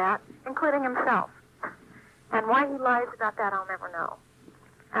that know that, including himself. And why he lies about that, I'll never know.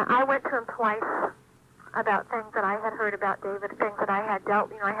 I went to him twice about things that I had heard about David, things that I had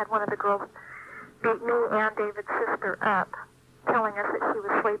dealt. I had one of the girls beat me and David's sister up, telling us that she was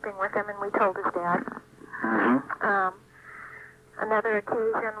sleeping with him, and we told his dad. Another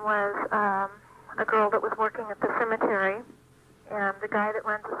occasion was a girl that was working at the cemetery, and the guy that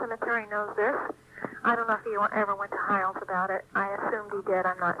runs the cemetery knows this. I don't know if he ever went to Hyles about it. I assumed he did.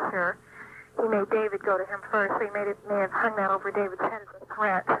 I'm not sure. He made David go to him first, so he may have hung that over David's head as a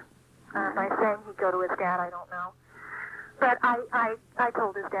threat by saying he'd go to his dad. I don't know. But I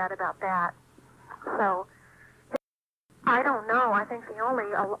told his dad about that. So I don't know. I think the only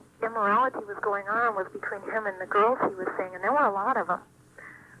immorality was going on was between him and the girls he was seeing, and there were a lot of them.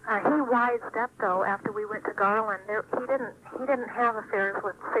 He wised up though after we went to Garland. He didn't have affairs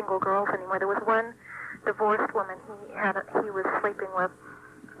with single girls anymore. There was one divorced woman he was sleeping with,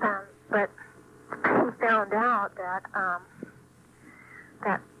 but he found out that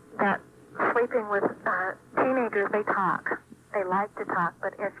sleeping with teenagers, they talk. They like to talk,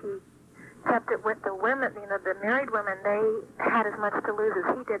 but if he kept it with the women, the married women, they had as much to lose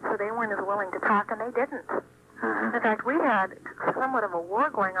as he did, so they weren't as willing to talk, and they didn't. In fact, we had somewhat of a war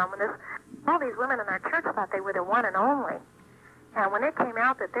going on with this. All these women in our church thought they were the one and only. And when it came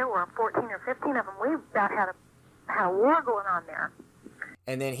out that there were 14 or 15 of them, we about had a war going on there.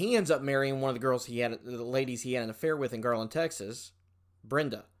 And then he ends up marrying one of the ladies he had an affair with in Garland, Texas,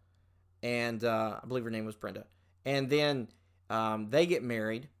 Brenda. And I believe her name was Brenda. And then they get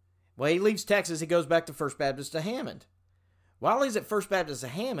married. Well, he leaves Texas. He goes back to First Baptist of Hammond. While he's at First Baptist of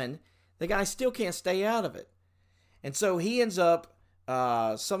Hammond, the guy still can't stay out of it. And so he ends up,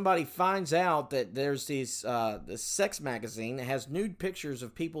 somebody finds out that there's this sex magazine that has nude pictures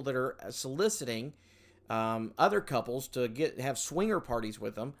of people that are soliciting other couples to have swinger parties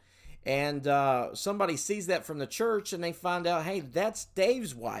with them. And somebody sees that from the church, and they find out, hey, that's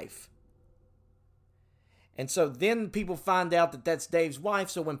Dave's wife. And so then people find out that that's Dave's wife.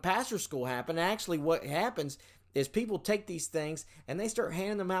 So when pastor school happened, actually what happens is people take these things and they start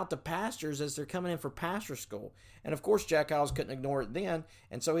handing them out to pastors as they're coming in for pastor school. And of course, Jack Hyles couldn't ignore it then,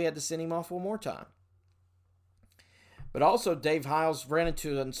 and so he had to send him off one more time. But also, Dave Hyles ran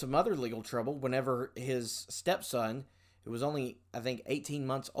into some other legal trouble whenever his stepson, who was only, I think, 18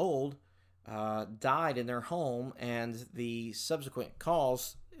 months old, died in their home, and the subsequent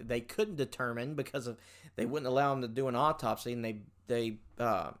cause they couldn't determine because they wouldn't allow him to do an autopsy, and they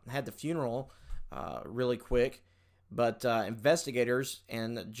had the funeral really quick. But investigators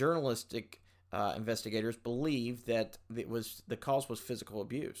and journalistic investigators believe that the cause was physical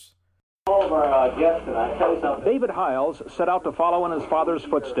abuse. All of our guests tonight, tell you something. David Hyles set out to follow in his father's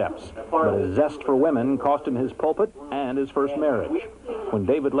footsteps, but his zest for women cost him his pulpit and his first marriage. When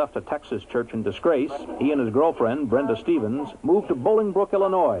David left a Texas church in disgrace, he and his girlfriend, Brenda Stevens, moved to Bolingbrook,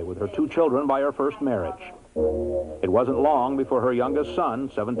 Illinois, with her 2 children by her first marriage. It wasn't long before her youngest son,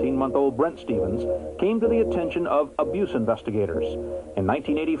 17-month-old Brent Stevens, came to the attention of abuse investigators. In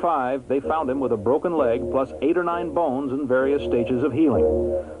 1985, they found him with a broken leg plus 8 or 9 bones in various stages of healing.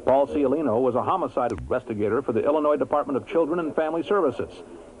 Paul Cialino was a homicide investigator for the Illinois Department of Children and Family Services.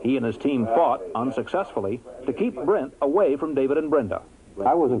 He and his team fought, unsuccessfully, to keep Brent away from David and Brenda.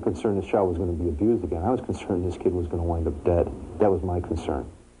 I wasn't concerned this child was going to be abused again. I was concerned this kid was going to wind up dead. That was my concern.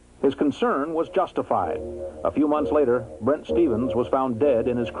 His concern was justified. A few months later, Brent Stevens was found dead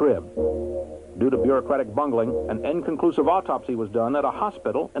in his crib. Due to bureaucratic bungling, an inconclusive autopsy was done at a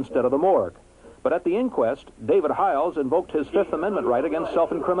hospital instead of the morgue. But at the inquest, David Hyles invoked his Fifth Amendment right against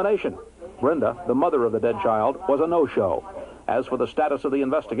self-incrimination. Brenda, the mother of the dead child, was a no-show. As for the status of the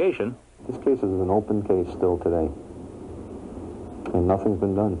investigation... This case is an open case still today. And nothing's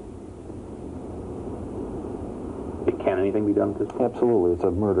been done. Can anything be done with this? Absolutely. It's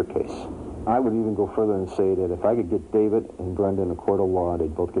a murder case. I would even go further and say that if I could get David and Brenda in a court of law,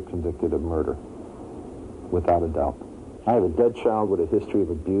 they'd both get convicted of murder. Without a doubt. I have a dead child with a history of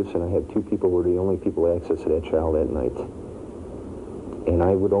abuse, and I have 2 people who were the only people who access to that child that night. And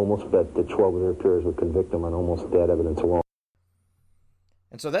I would almost bet that 12 of their peers would convict them on almost that evidence alone.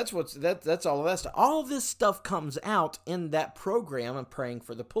 And so that's all of that stuff. All this stuff comes out in that program of Praying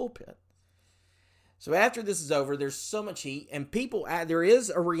for the Pulpit. So after this is over, there's so much heat, and people, there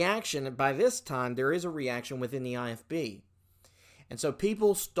is a reaction. By this time, there is a reaction within the IFB. And so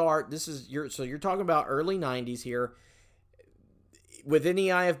people start, so you're talking about early 90s here. Within the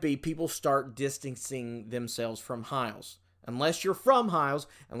IFB, people start distancing themselves from Hyles. Unless you're from Hyles,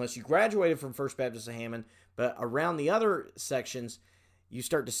 unless you graduated from First Baptist of Hammond, but around the other sections, you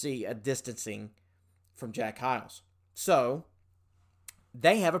start to see a distancing from Jack Hyles. So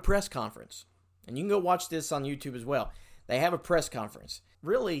they have a press conference. And you can go watch this on YouTube as well. They have a press conference.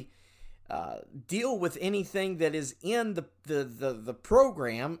 Really deal with anything that is in the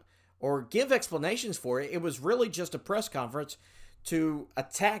program or give explanations for it. It was really just a press conference to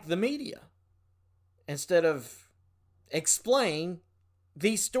attack the media instead of explain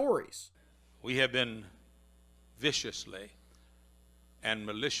these stories. We have been viciously and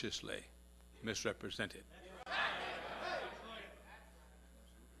maliciously misrepresented.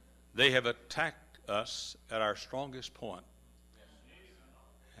 They have attacked us at our strongest point,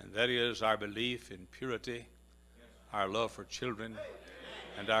 and that is our belief in purity, our love for children,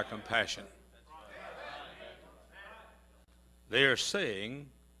 and our compassion. They are saying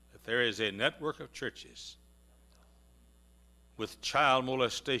that there is a network of churches with child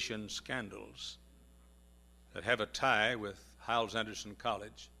molestation scandals that have a tie with Hyles Anderson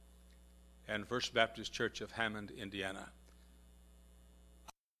College and First Baptist Church of Hammond, Indiana.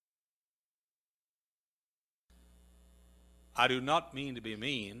 I do not mean to be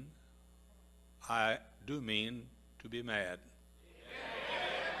mean. I do mean to be mad.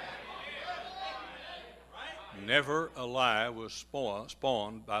 Never a lie was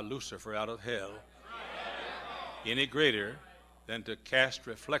spawned by Lucifer out of hell any greater than to cast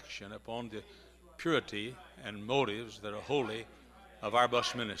reflection upon the purity and motives that are holy of our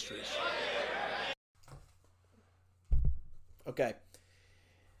bus ministries. Okay.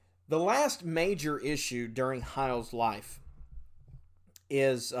 The last major issue during Hyles' life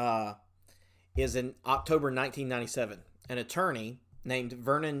is in October 1997. An attorney named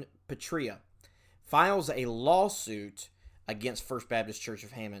Vernon Petria files a lawsuit against First Baptist Church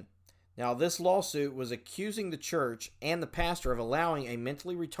of Hammond. Now, this lawsuit was accusing the church and the pastor of allowing a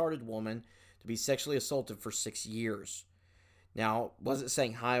mentally retarded woman to be sexually assaulted for 6 years. Now, it wasn't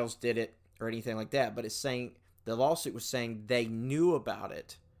saying Hyles did it or anything like that, but it's saying the lawsuit was saying they knew about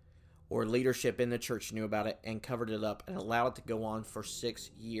it, or leadership in the church knew about it and covered it up and allowed it to go on for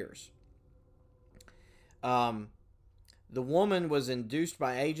 6 years. The woman was induced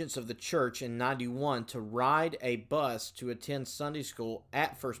by agents of the church in 91 to ride a bus to attend Sunday school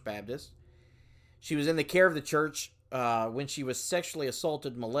at First Baptist. She was in the care of the church when she was sexually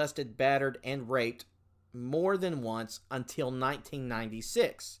assaulted, molested, battered, and raped more than once until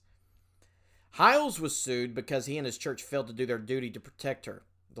 1996. Hiles was sued because he and his church failed to do their duty to protect her,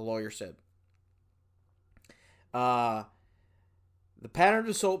 the lawyer said. The pattern of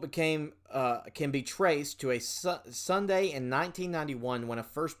assault can be traced to a Sunday in 1991 when a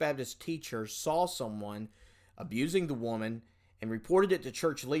First Baptist teacher saw someone abusing the woman and reported it to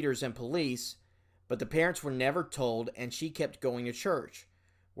church leaders and police, but the parents were never told, and she kept going to church,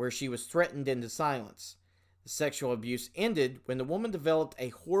 where she was threatened into silence. The sexual abuse ended when the woman developed a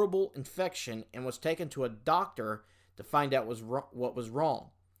horrible infection and was taken to a doctor to find out what was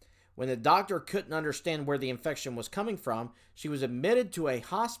wrong. When the doctor couldn't understand where the infection was coming from, she was admitted to a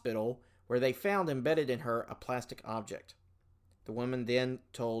hospital where they found embedded in her a plastic object. The woman then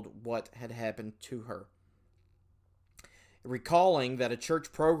told what had happened to her, recalling that a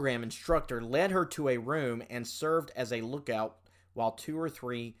church program instructor led her to a room and served as a lookout while 2 or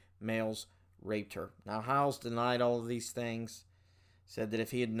 3 males raped her. Now, Hiles denied all of these things, said that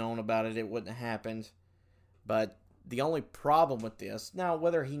if he had known about it, it wouldn't have happened. But the only problem with this, now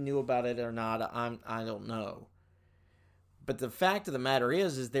whether he knew about it or not, I don't know. But the fact of the matter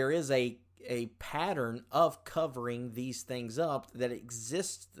is there is a pattern of covering these things up that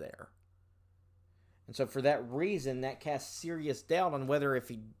exists there. And so for that reason, that casts serious doubt on whether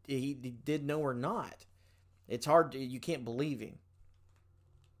if he did know or not. It's hard, you can't believe him.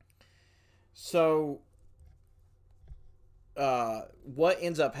 So what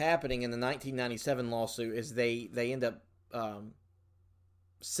ends up happening in the 1997 lawsuit is they end up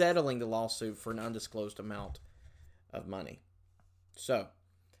settling the lawsuit for an undisclosed amount of money. So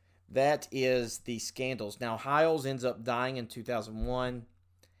that is the scandals. Now, Hiles ends up dying in 2001,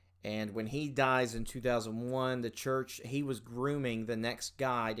 and when he dies in 2001, the church, he was grooming the next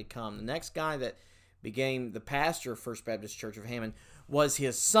guy to come. The next guy that became the pastor of First Baptist Church of Hammond was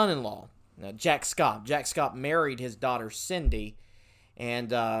his son-in-law, Jack Scott. Jack Scott married his daughter Cindy,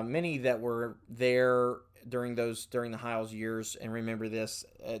 and many that were there during the Hiles years and remember this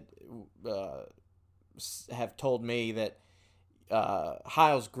have told me that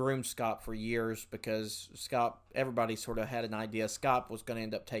Hiles groomed Scott for years because everybody sort of had an idea Scott was going to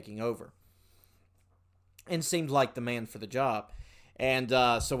end up taking over, and seemed like the man for the job. And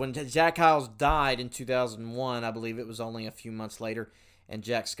so when Jack Hiles died in 2001, I believe it was only a few months later, and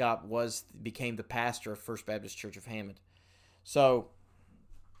Jack Scott became the pastor of First Baptist Church of Hammond. So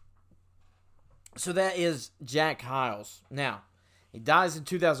that is Jack Hiles. Now, he dies in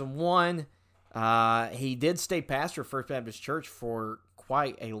 2001. He did stay pastor of First Baptist Church for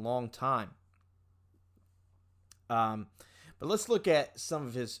quite a long time. But let's look at some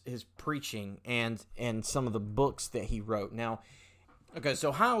of his preaching and some of the books that he wrote. Now, okay,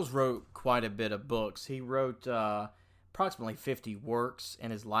 so Hiles wrote quite a bit of books. He wrote approximately 50 works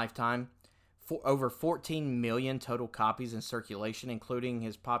in his lifetime, over 14 million total copies in circulation, including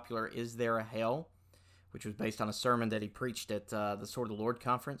his popular Is There a Hell?, which was based on a sermon that he preached at the Sword of the Lord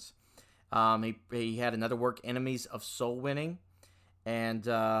conference. He had another work, Enemies of Soul Winning, and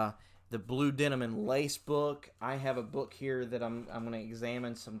the Blue Denim and Lace book. I have a book here that I'm going to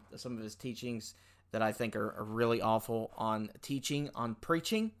examine some of his teachings that I think are really awful on teaching, on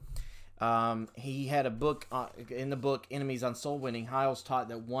preaching. He had a book, in the book Enemies on Soul Winning, Hiles taught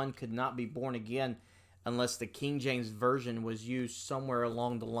that one could not be born again unless the King James Version was used somewhere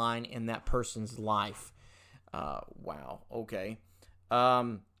along the line in that person's life. Wow, okay.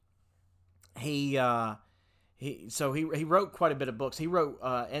 He wrote quite a bit of books. He wrote,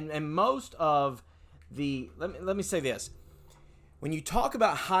 and most of the, let me say this. When you talk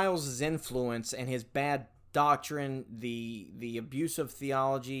about Hiles' influence and his bad doctrine, the abuse of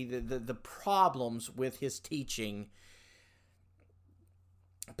theology, the problems with his teaching,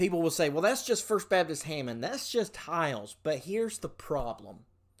 people will say, well, that's just First Baptist Hammond. That's just Hiles. But here's the problem.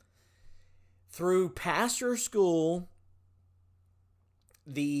 Through pastor school,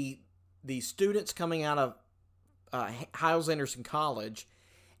 the students coming out of Hyles-Anderson College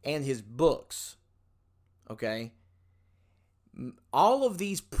and his books, okay, all of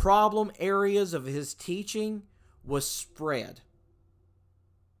these problem areas of his teaching was spread.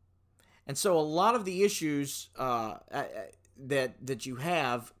 And so a lot of the issues that you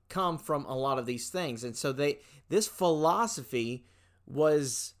have come from a lot of these things. And so this philosophy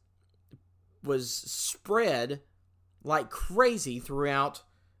was spread like crazy throughout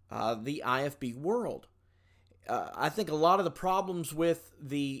the IFB world. I think a lot of the problems with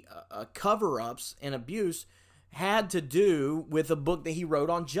the cover-ups and abuse had to do with a book that he wrote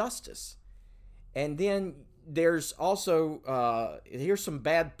on justice. And then there's also, here's some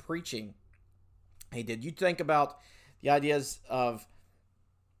bad preaching he did. You think about the ideas of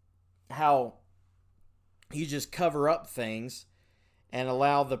how you just cover up things and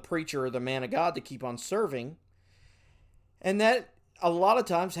allow the preacher or the man of God to keep on serving. And that a lot of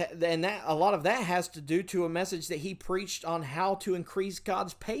times, a lot of that has to do to a message that he preached on how to increase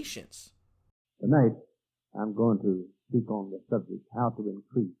God's patience. Tonight, I'm going to speak on the subject, how to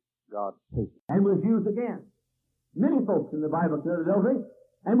increase God's patience. And was used again. Many folks in the Bible committed adultery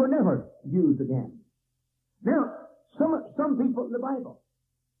and were never used again. Now, some people in the Bible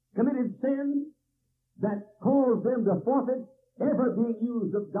committed sin that caused them to forfeit ever being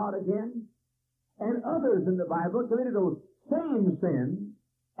used of God again. And others in the Bible committed those same sins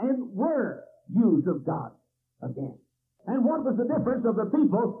and were used of God again. And what was the difference of the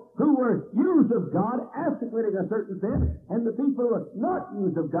people who were used of God after committing a certain sin and the people who were not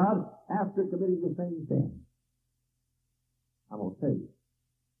used of God after committing the same sin? I'm going to tell you.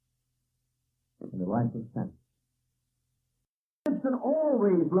 In the life of Samson. Samson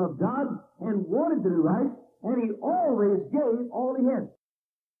always loved God and wanted to do right, and he always gave all he had.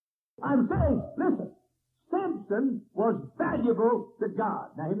 I'm saying, listen, Samson was valuable to God.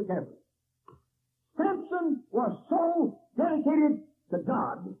 Now hear me carefully. Samson was so dedicated to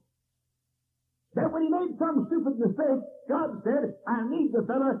God that when he made some stupid mistake, God said, I need the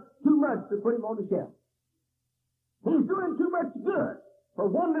fella too much to put him on the shelf. He's doing too much good for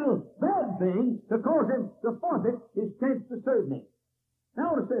one little bad thing to cause him to forfeit his chance to serve me.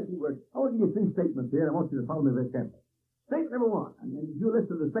 Now I want to say a few words. I want to give you three statements here, and I want you to follow me very carefully. Statement number one, and if you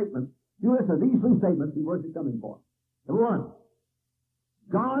listen to the statement, you listen to these three statements, see where's it coming for. Number one,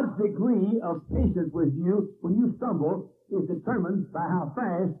 God's degree of patience with you when you stumble is determined by how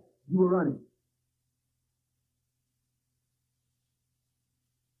fast you were running.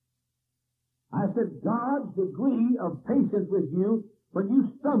 I said God's degree of patience with you when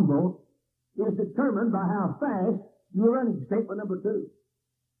you stumble is determined by how fast you were running. Statement number two.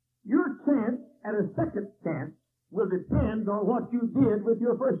 Your chance at a second chance will depend on what you did with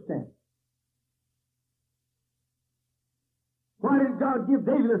your first chance. Why did God give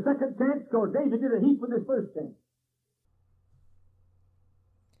David a second chance? Because David did a heap with his first chance.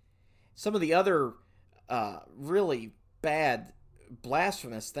 Some of the other really bad,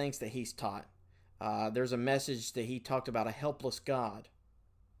 blasphemous things that he's taught. There's a message that he talked about a helpless God.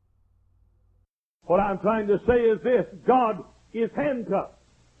 What I'm trying to say is this: God is handcuffed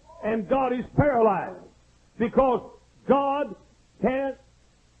and God is paralyzed because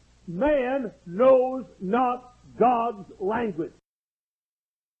man knows not God's language.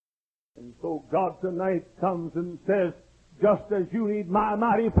 And so God tonight comes and says, just as you need my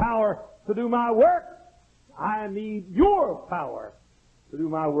mighty power to do my work, I need your power to do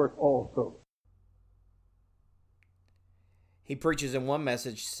my work also. He preaches in one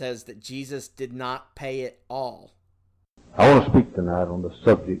message, says that Jesus did not pay it all. I want to speak tonight on the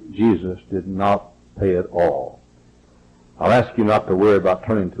subject, Jesus did not pay it all. I'll ask you not to worry about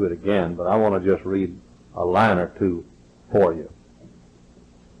turning to it again, but I want to just read a line or two for you.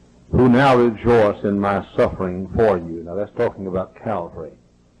 Who now rejoice in my suffering for you. Now that's talking about Calvary.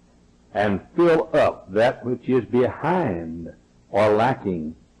 And fill up that which is behind or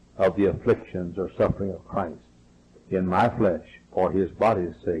lacking of the afflictions or suffering of Christ in my flesh for his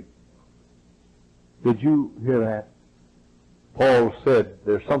body's sake. Did you hear that? Paul said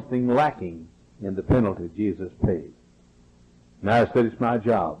there's something lacking in the penalty Jesus paid. Now I said it's my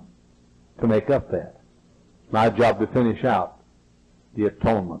job to make up that. It's my job to finish out the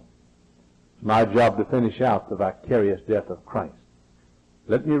atonement. It's my job to finish out the vicarious death of Christ.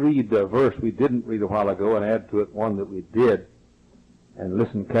 Let me read the verse we didn't read a while ago and add to it one that we did, and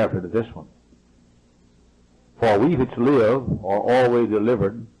listen carefully to this one. For we which live are always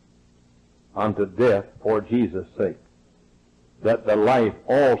delivered unto death for Jesus' sake, that the life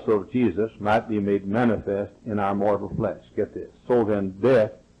also of Jesus might be made manifest in our mortal flesh. Get this. So then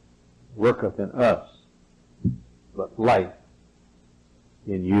death worketh in us, but life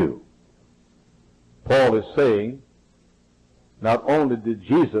in you. Paul is saying, not only did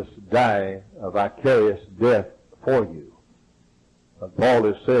Jesus die a vicarious death for you, but Paul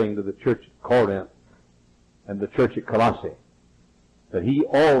is saying to the church at Corinth and the church at Colossae that he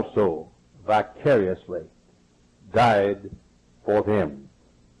also vicariously died for them.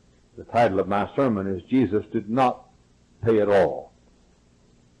 The title of my sermon is Jesus Did Not Pay It All.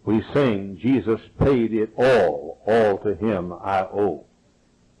 We sing, Jesus paid it all to him I owe.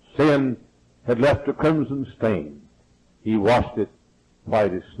 Sin had left a crimson stain. He washed it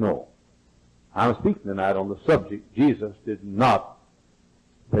white as snow. I'm speaking tonight on the subject, Jesus did not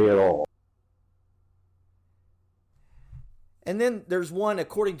pay at all. And then there's one,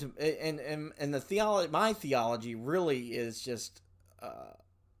 according to, and the theology, my theology really is just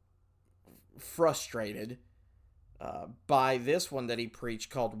frustrated by this one that he preached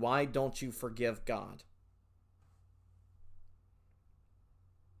called, "Why Don't You Forgive God?"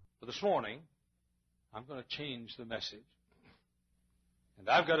 But this morning, I'm going to change the message. And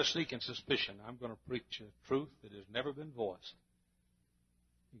I've got a sneaking suspicion I'm going to preach a truth that has never been voiced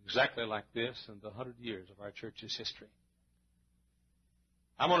exactly like this in the 100 years of our church's history.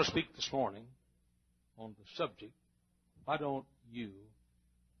 I'm going to speak this morning on the subject, why don't you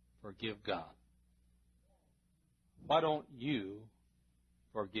forgive God? Why don't you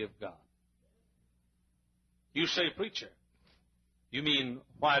forgive God? You say, preacher, you mean,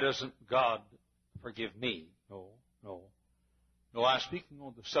 why doesn't God forgive me? No. No, I'm speaking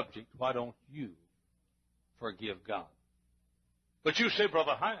on the subject, why don't you forgive God? But you say,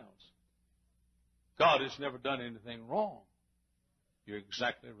 Brother Hiles, God has never done anything wrong. You're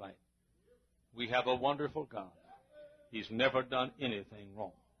exactly right. We have a wonderful God. He's never done anything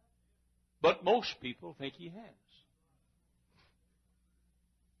wrong. But most people think He has.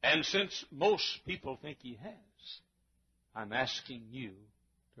 And since most people think He has, I'm asking you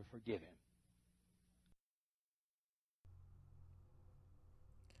to forgive Him.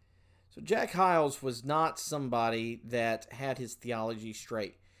 So Jack Hyles was not somebody that had his theology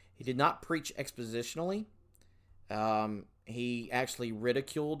straight. He did not preach expositionally. He actually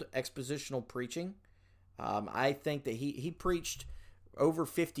ridiculed expositional preaching. I think that he preached over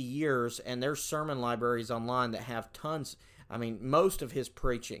 50 years, and there's sermon libraries online that have tons. I mean, most of his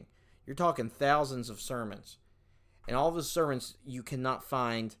preaching, you're talking thousands of sermons. And all of his sermons, you cannot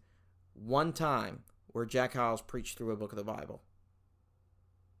find one time where Jack Hyles preached through a book of the Bible.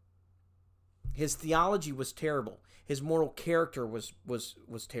 His theology was terrible. His moral character was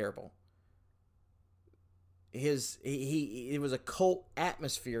terrible. It was a cult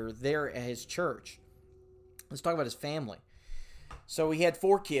atmosphere there at his church. Let's talk about his family. So he had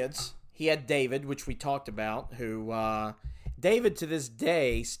 4 kids. He had David, which we talked about, who David to this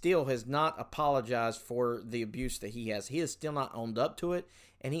day still has not apologized for the abuse that he has. He has still not owned up to it,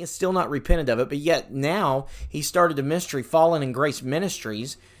 and he has still not repented of it. But yet now he started a ministry, Fallen in Grace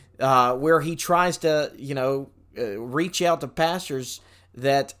Ministries, where he tries to, reach out to pastors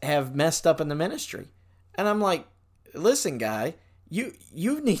that have messed up in the ministry. And I'm like, listen, guy, you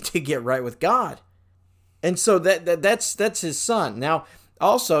need to get right with God. And so that's his son. Now,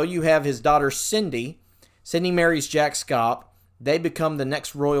 also, you have his daughter, Cindy. Cindy marries Jack Scopp. They become the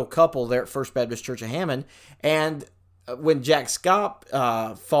next royal couple there at First Baptist Church of Hammond. And when Jack Scopp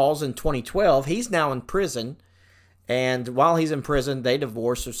falls in 2012, he's now in prison. And while he's in prison, they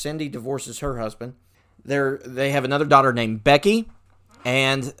divorce. So Cindy divorces her husband. They have another daughter named Becky.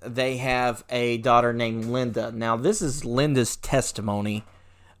 And they have a daughter named Linda. Now, this is Linda's testimony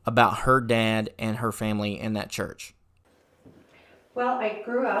about her dad and her family in that church. Well, I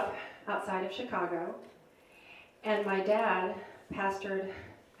grew up outside of Chicago, and my dad pastored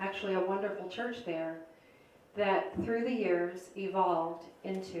actually a wonderful church there that through the years evolved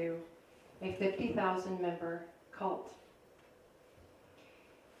into a 50,000 member cult.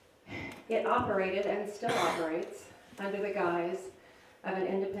 It operated and still operates under the guise of an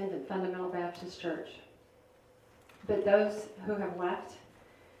independent fundamental Baptist church. But those who have left,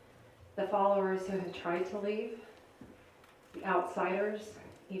 the followers who have tried to leave, the outsiders,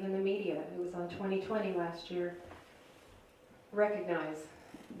 even the media, who was on 2020 last year, recognize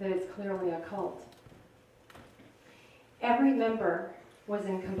that it's clearly a cult. Every member was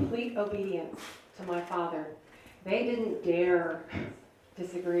in complete obedience to my father. They didn't dare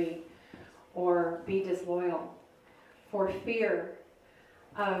disagree or be disloyal for fear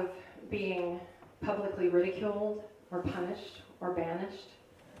of being publicly ridiculed or punished or banished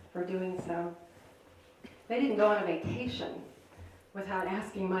for doing so. They didn't go on a vacation without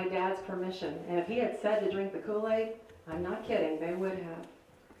asking my dad's permission. And if he had said to drink the Kool-Aid, I'm not kidding, they would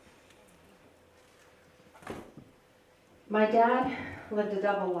have. My dad lived a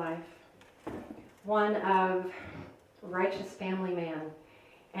double life, one of righteous family man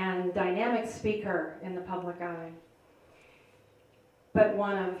and dynamic speaker in the public eye, but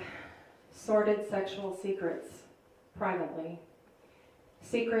one of sordid sexual secrets privately.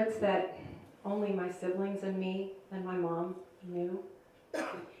 Secrets that only my siblings and me and my mom knew.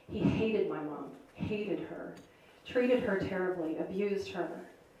 He hated my mom, hated her, treated her terribly, abused her,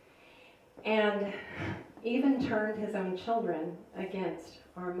 and even turned his own children against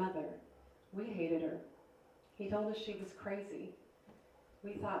our mother. We hated her. He told us she was crazy.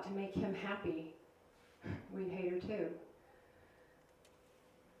 we thought to make him happy, we'd hate her too.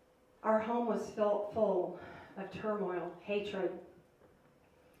 Our home was full of turmoil, hatred,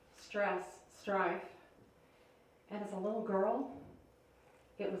 stress, strife. And as a little girl,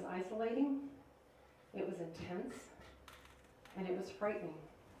 it was isolating, it was intense, and it was frightening.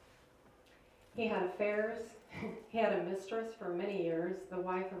 He had affairs. He had a mistress for many years, the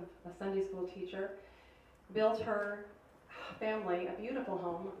wife of a Sunday school teacher, built her family a beautiful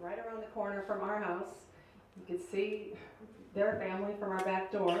home right around the corner from our house. You could see their family from our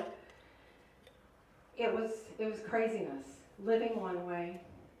back door. It was craziness, living one way,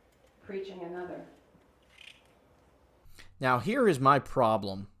 preaching another. Now, here is my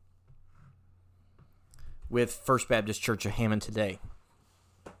problem with First Baptist Church of Hammond today.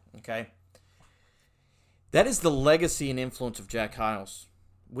 Okay? That is the legacy and influence of Jack Hyles.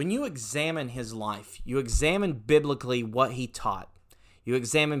 When you examine his life, you examine biblically what he taught. You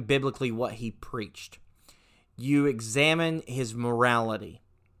examine biblically what he preached. You examine his morality.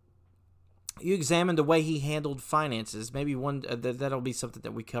 You examine the way he handled finances. Maybe that'll be something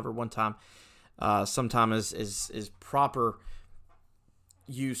that we cover one time. Sometime is proper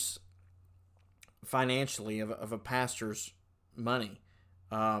use financially of a pastor's money.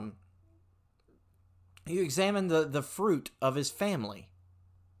 You examine the fruit of his family.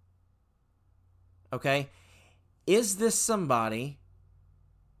 Okay? Is this somebody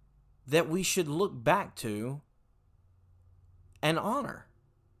that we should look back to and honor?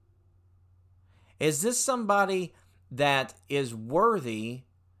 Is this somebody that is worthy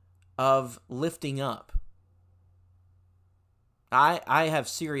of lifting up? I have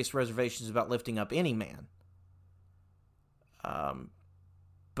serious reservations about lifting up any man.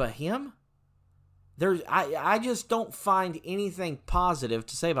 But him? I just don't find anything positive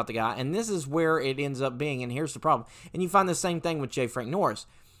to say about the guy, and this is where it ends up being, and here's the problem. And you find the same thing with J. Frank Norris.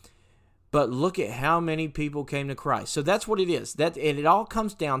 But look at how many people came to Christ. So that's what it is. It all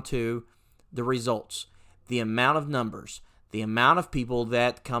comes down to the results, the amount of numbers, the amount of people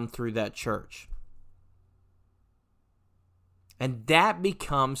that come through that church. And that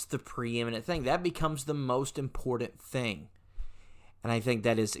becomes the preeminent thing. That becomes the most important thing. And I think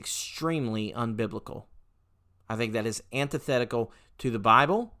that is extremely unbiblical. I think that is antithetical to the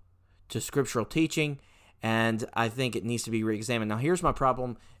Bible, to scriptural teaching, and I think it needs to be reexamined. Now, here's my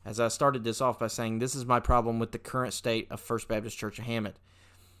problem, as I started this off by saying this is my problem with the current state of First Baptist Church of Hammond.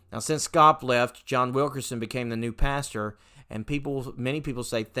 Now, since Scott left, John Wilkerson became the new pastor, and many people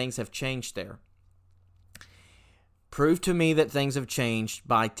say things have changed there. Prove to me that things have changed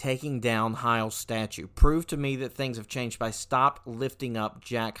by taking down Hyles' statue. Prove to me that things have changed by stop lifting up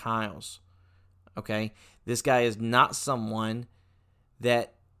Jack Hyles. Okay? This guy is not someone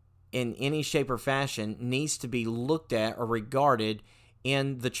that in any shape or fashion needs to be looked at or regarded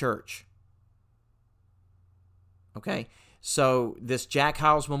in the church. Okay? So this Jack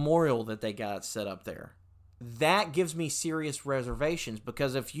Hyles memorial that they got set up there, that gives me serious reservations,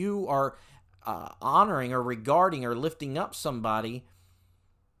 because if you are honoring or regarding or lifting up somebody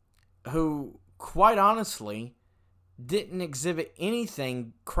who, quite honestly, didn't exhibit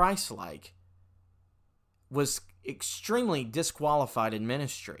anything Christ-like, was extremely disqualified in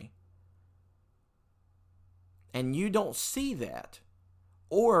ministry, and you don't see that,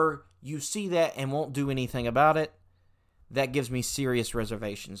 or you see that and won't do anything about it, that gives me serious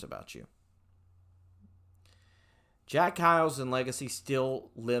reservations about you. Jack Hyles' legacy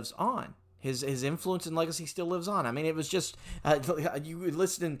still lives on. His influence and legacy still lives on. I mean, it was just, you were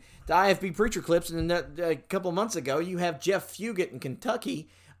listening to IFB Preacher Clips, and a couple of months ago, you have Jeff Fugit in Kentucky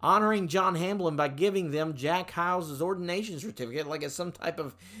honoring John Hamblin by giving them Jack Hyles' ordination certificate, like it's some type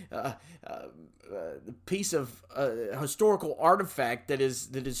of piece of historical artifact that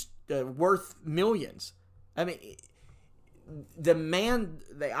is worth millions. I mean,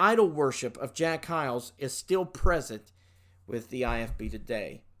 the idol worship of Jack Hyles is still present with the IFB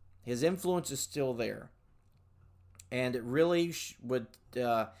today. His influence is still there, and it really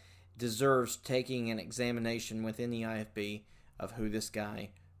deserves taking an examination within the IFB of who this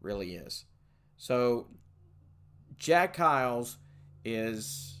guy really is. So, Jack Hyles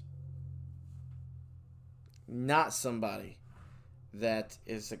is not somebody that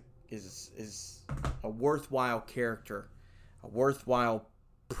is a worthwhile character, a worthwhile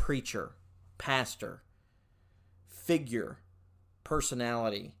preacher, pastor, figure,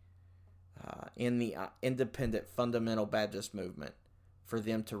 personality in the independent fundamental Baptist movement for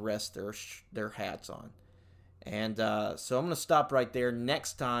them to rest their hats on. And so I'm going to stop right there.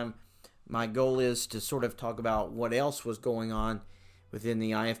 Next time, my goal is to sort of talk about what else was going on within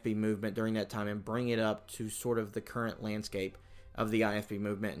the IFB movement during that time and bring it up to sort of the current landscape of the IFB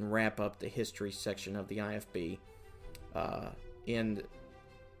movement and wrap up the history section of the IFB in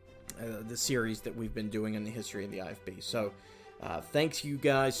the series that we've been doing in the history of the IFB. So thanks you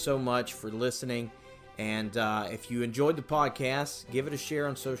guys so much for listening. And if you enjoyed the podcast, give it a share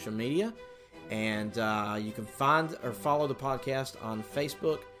on social media. And you can find or follow the podcast on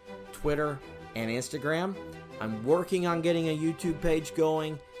Facebook, Twitter, and Instagram. I'm working on getting a YouTube page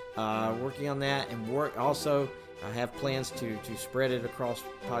going, working on that, and also I have plans to spread it across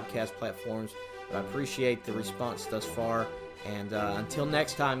podcast platforms. But I appreciate the response thus far, and until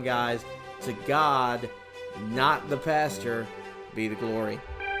next time, guys, to God, not the pastor, be the glory.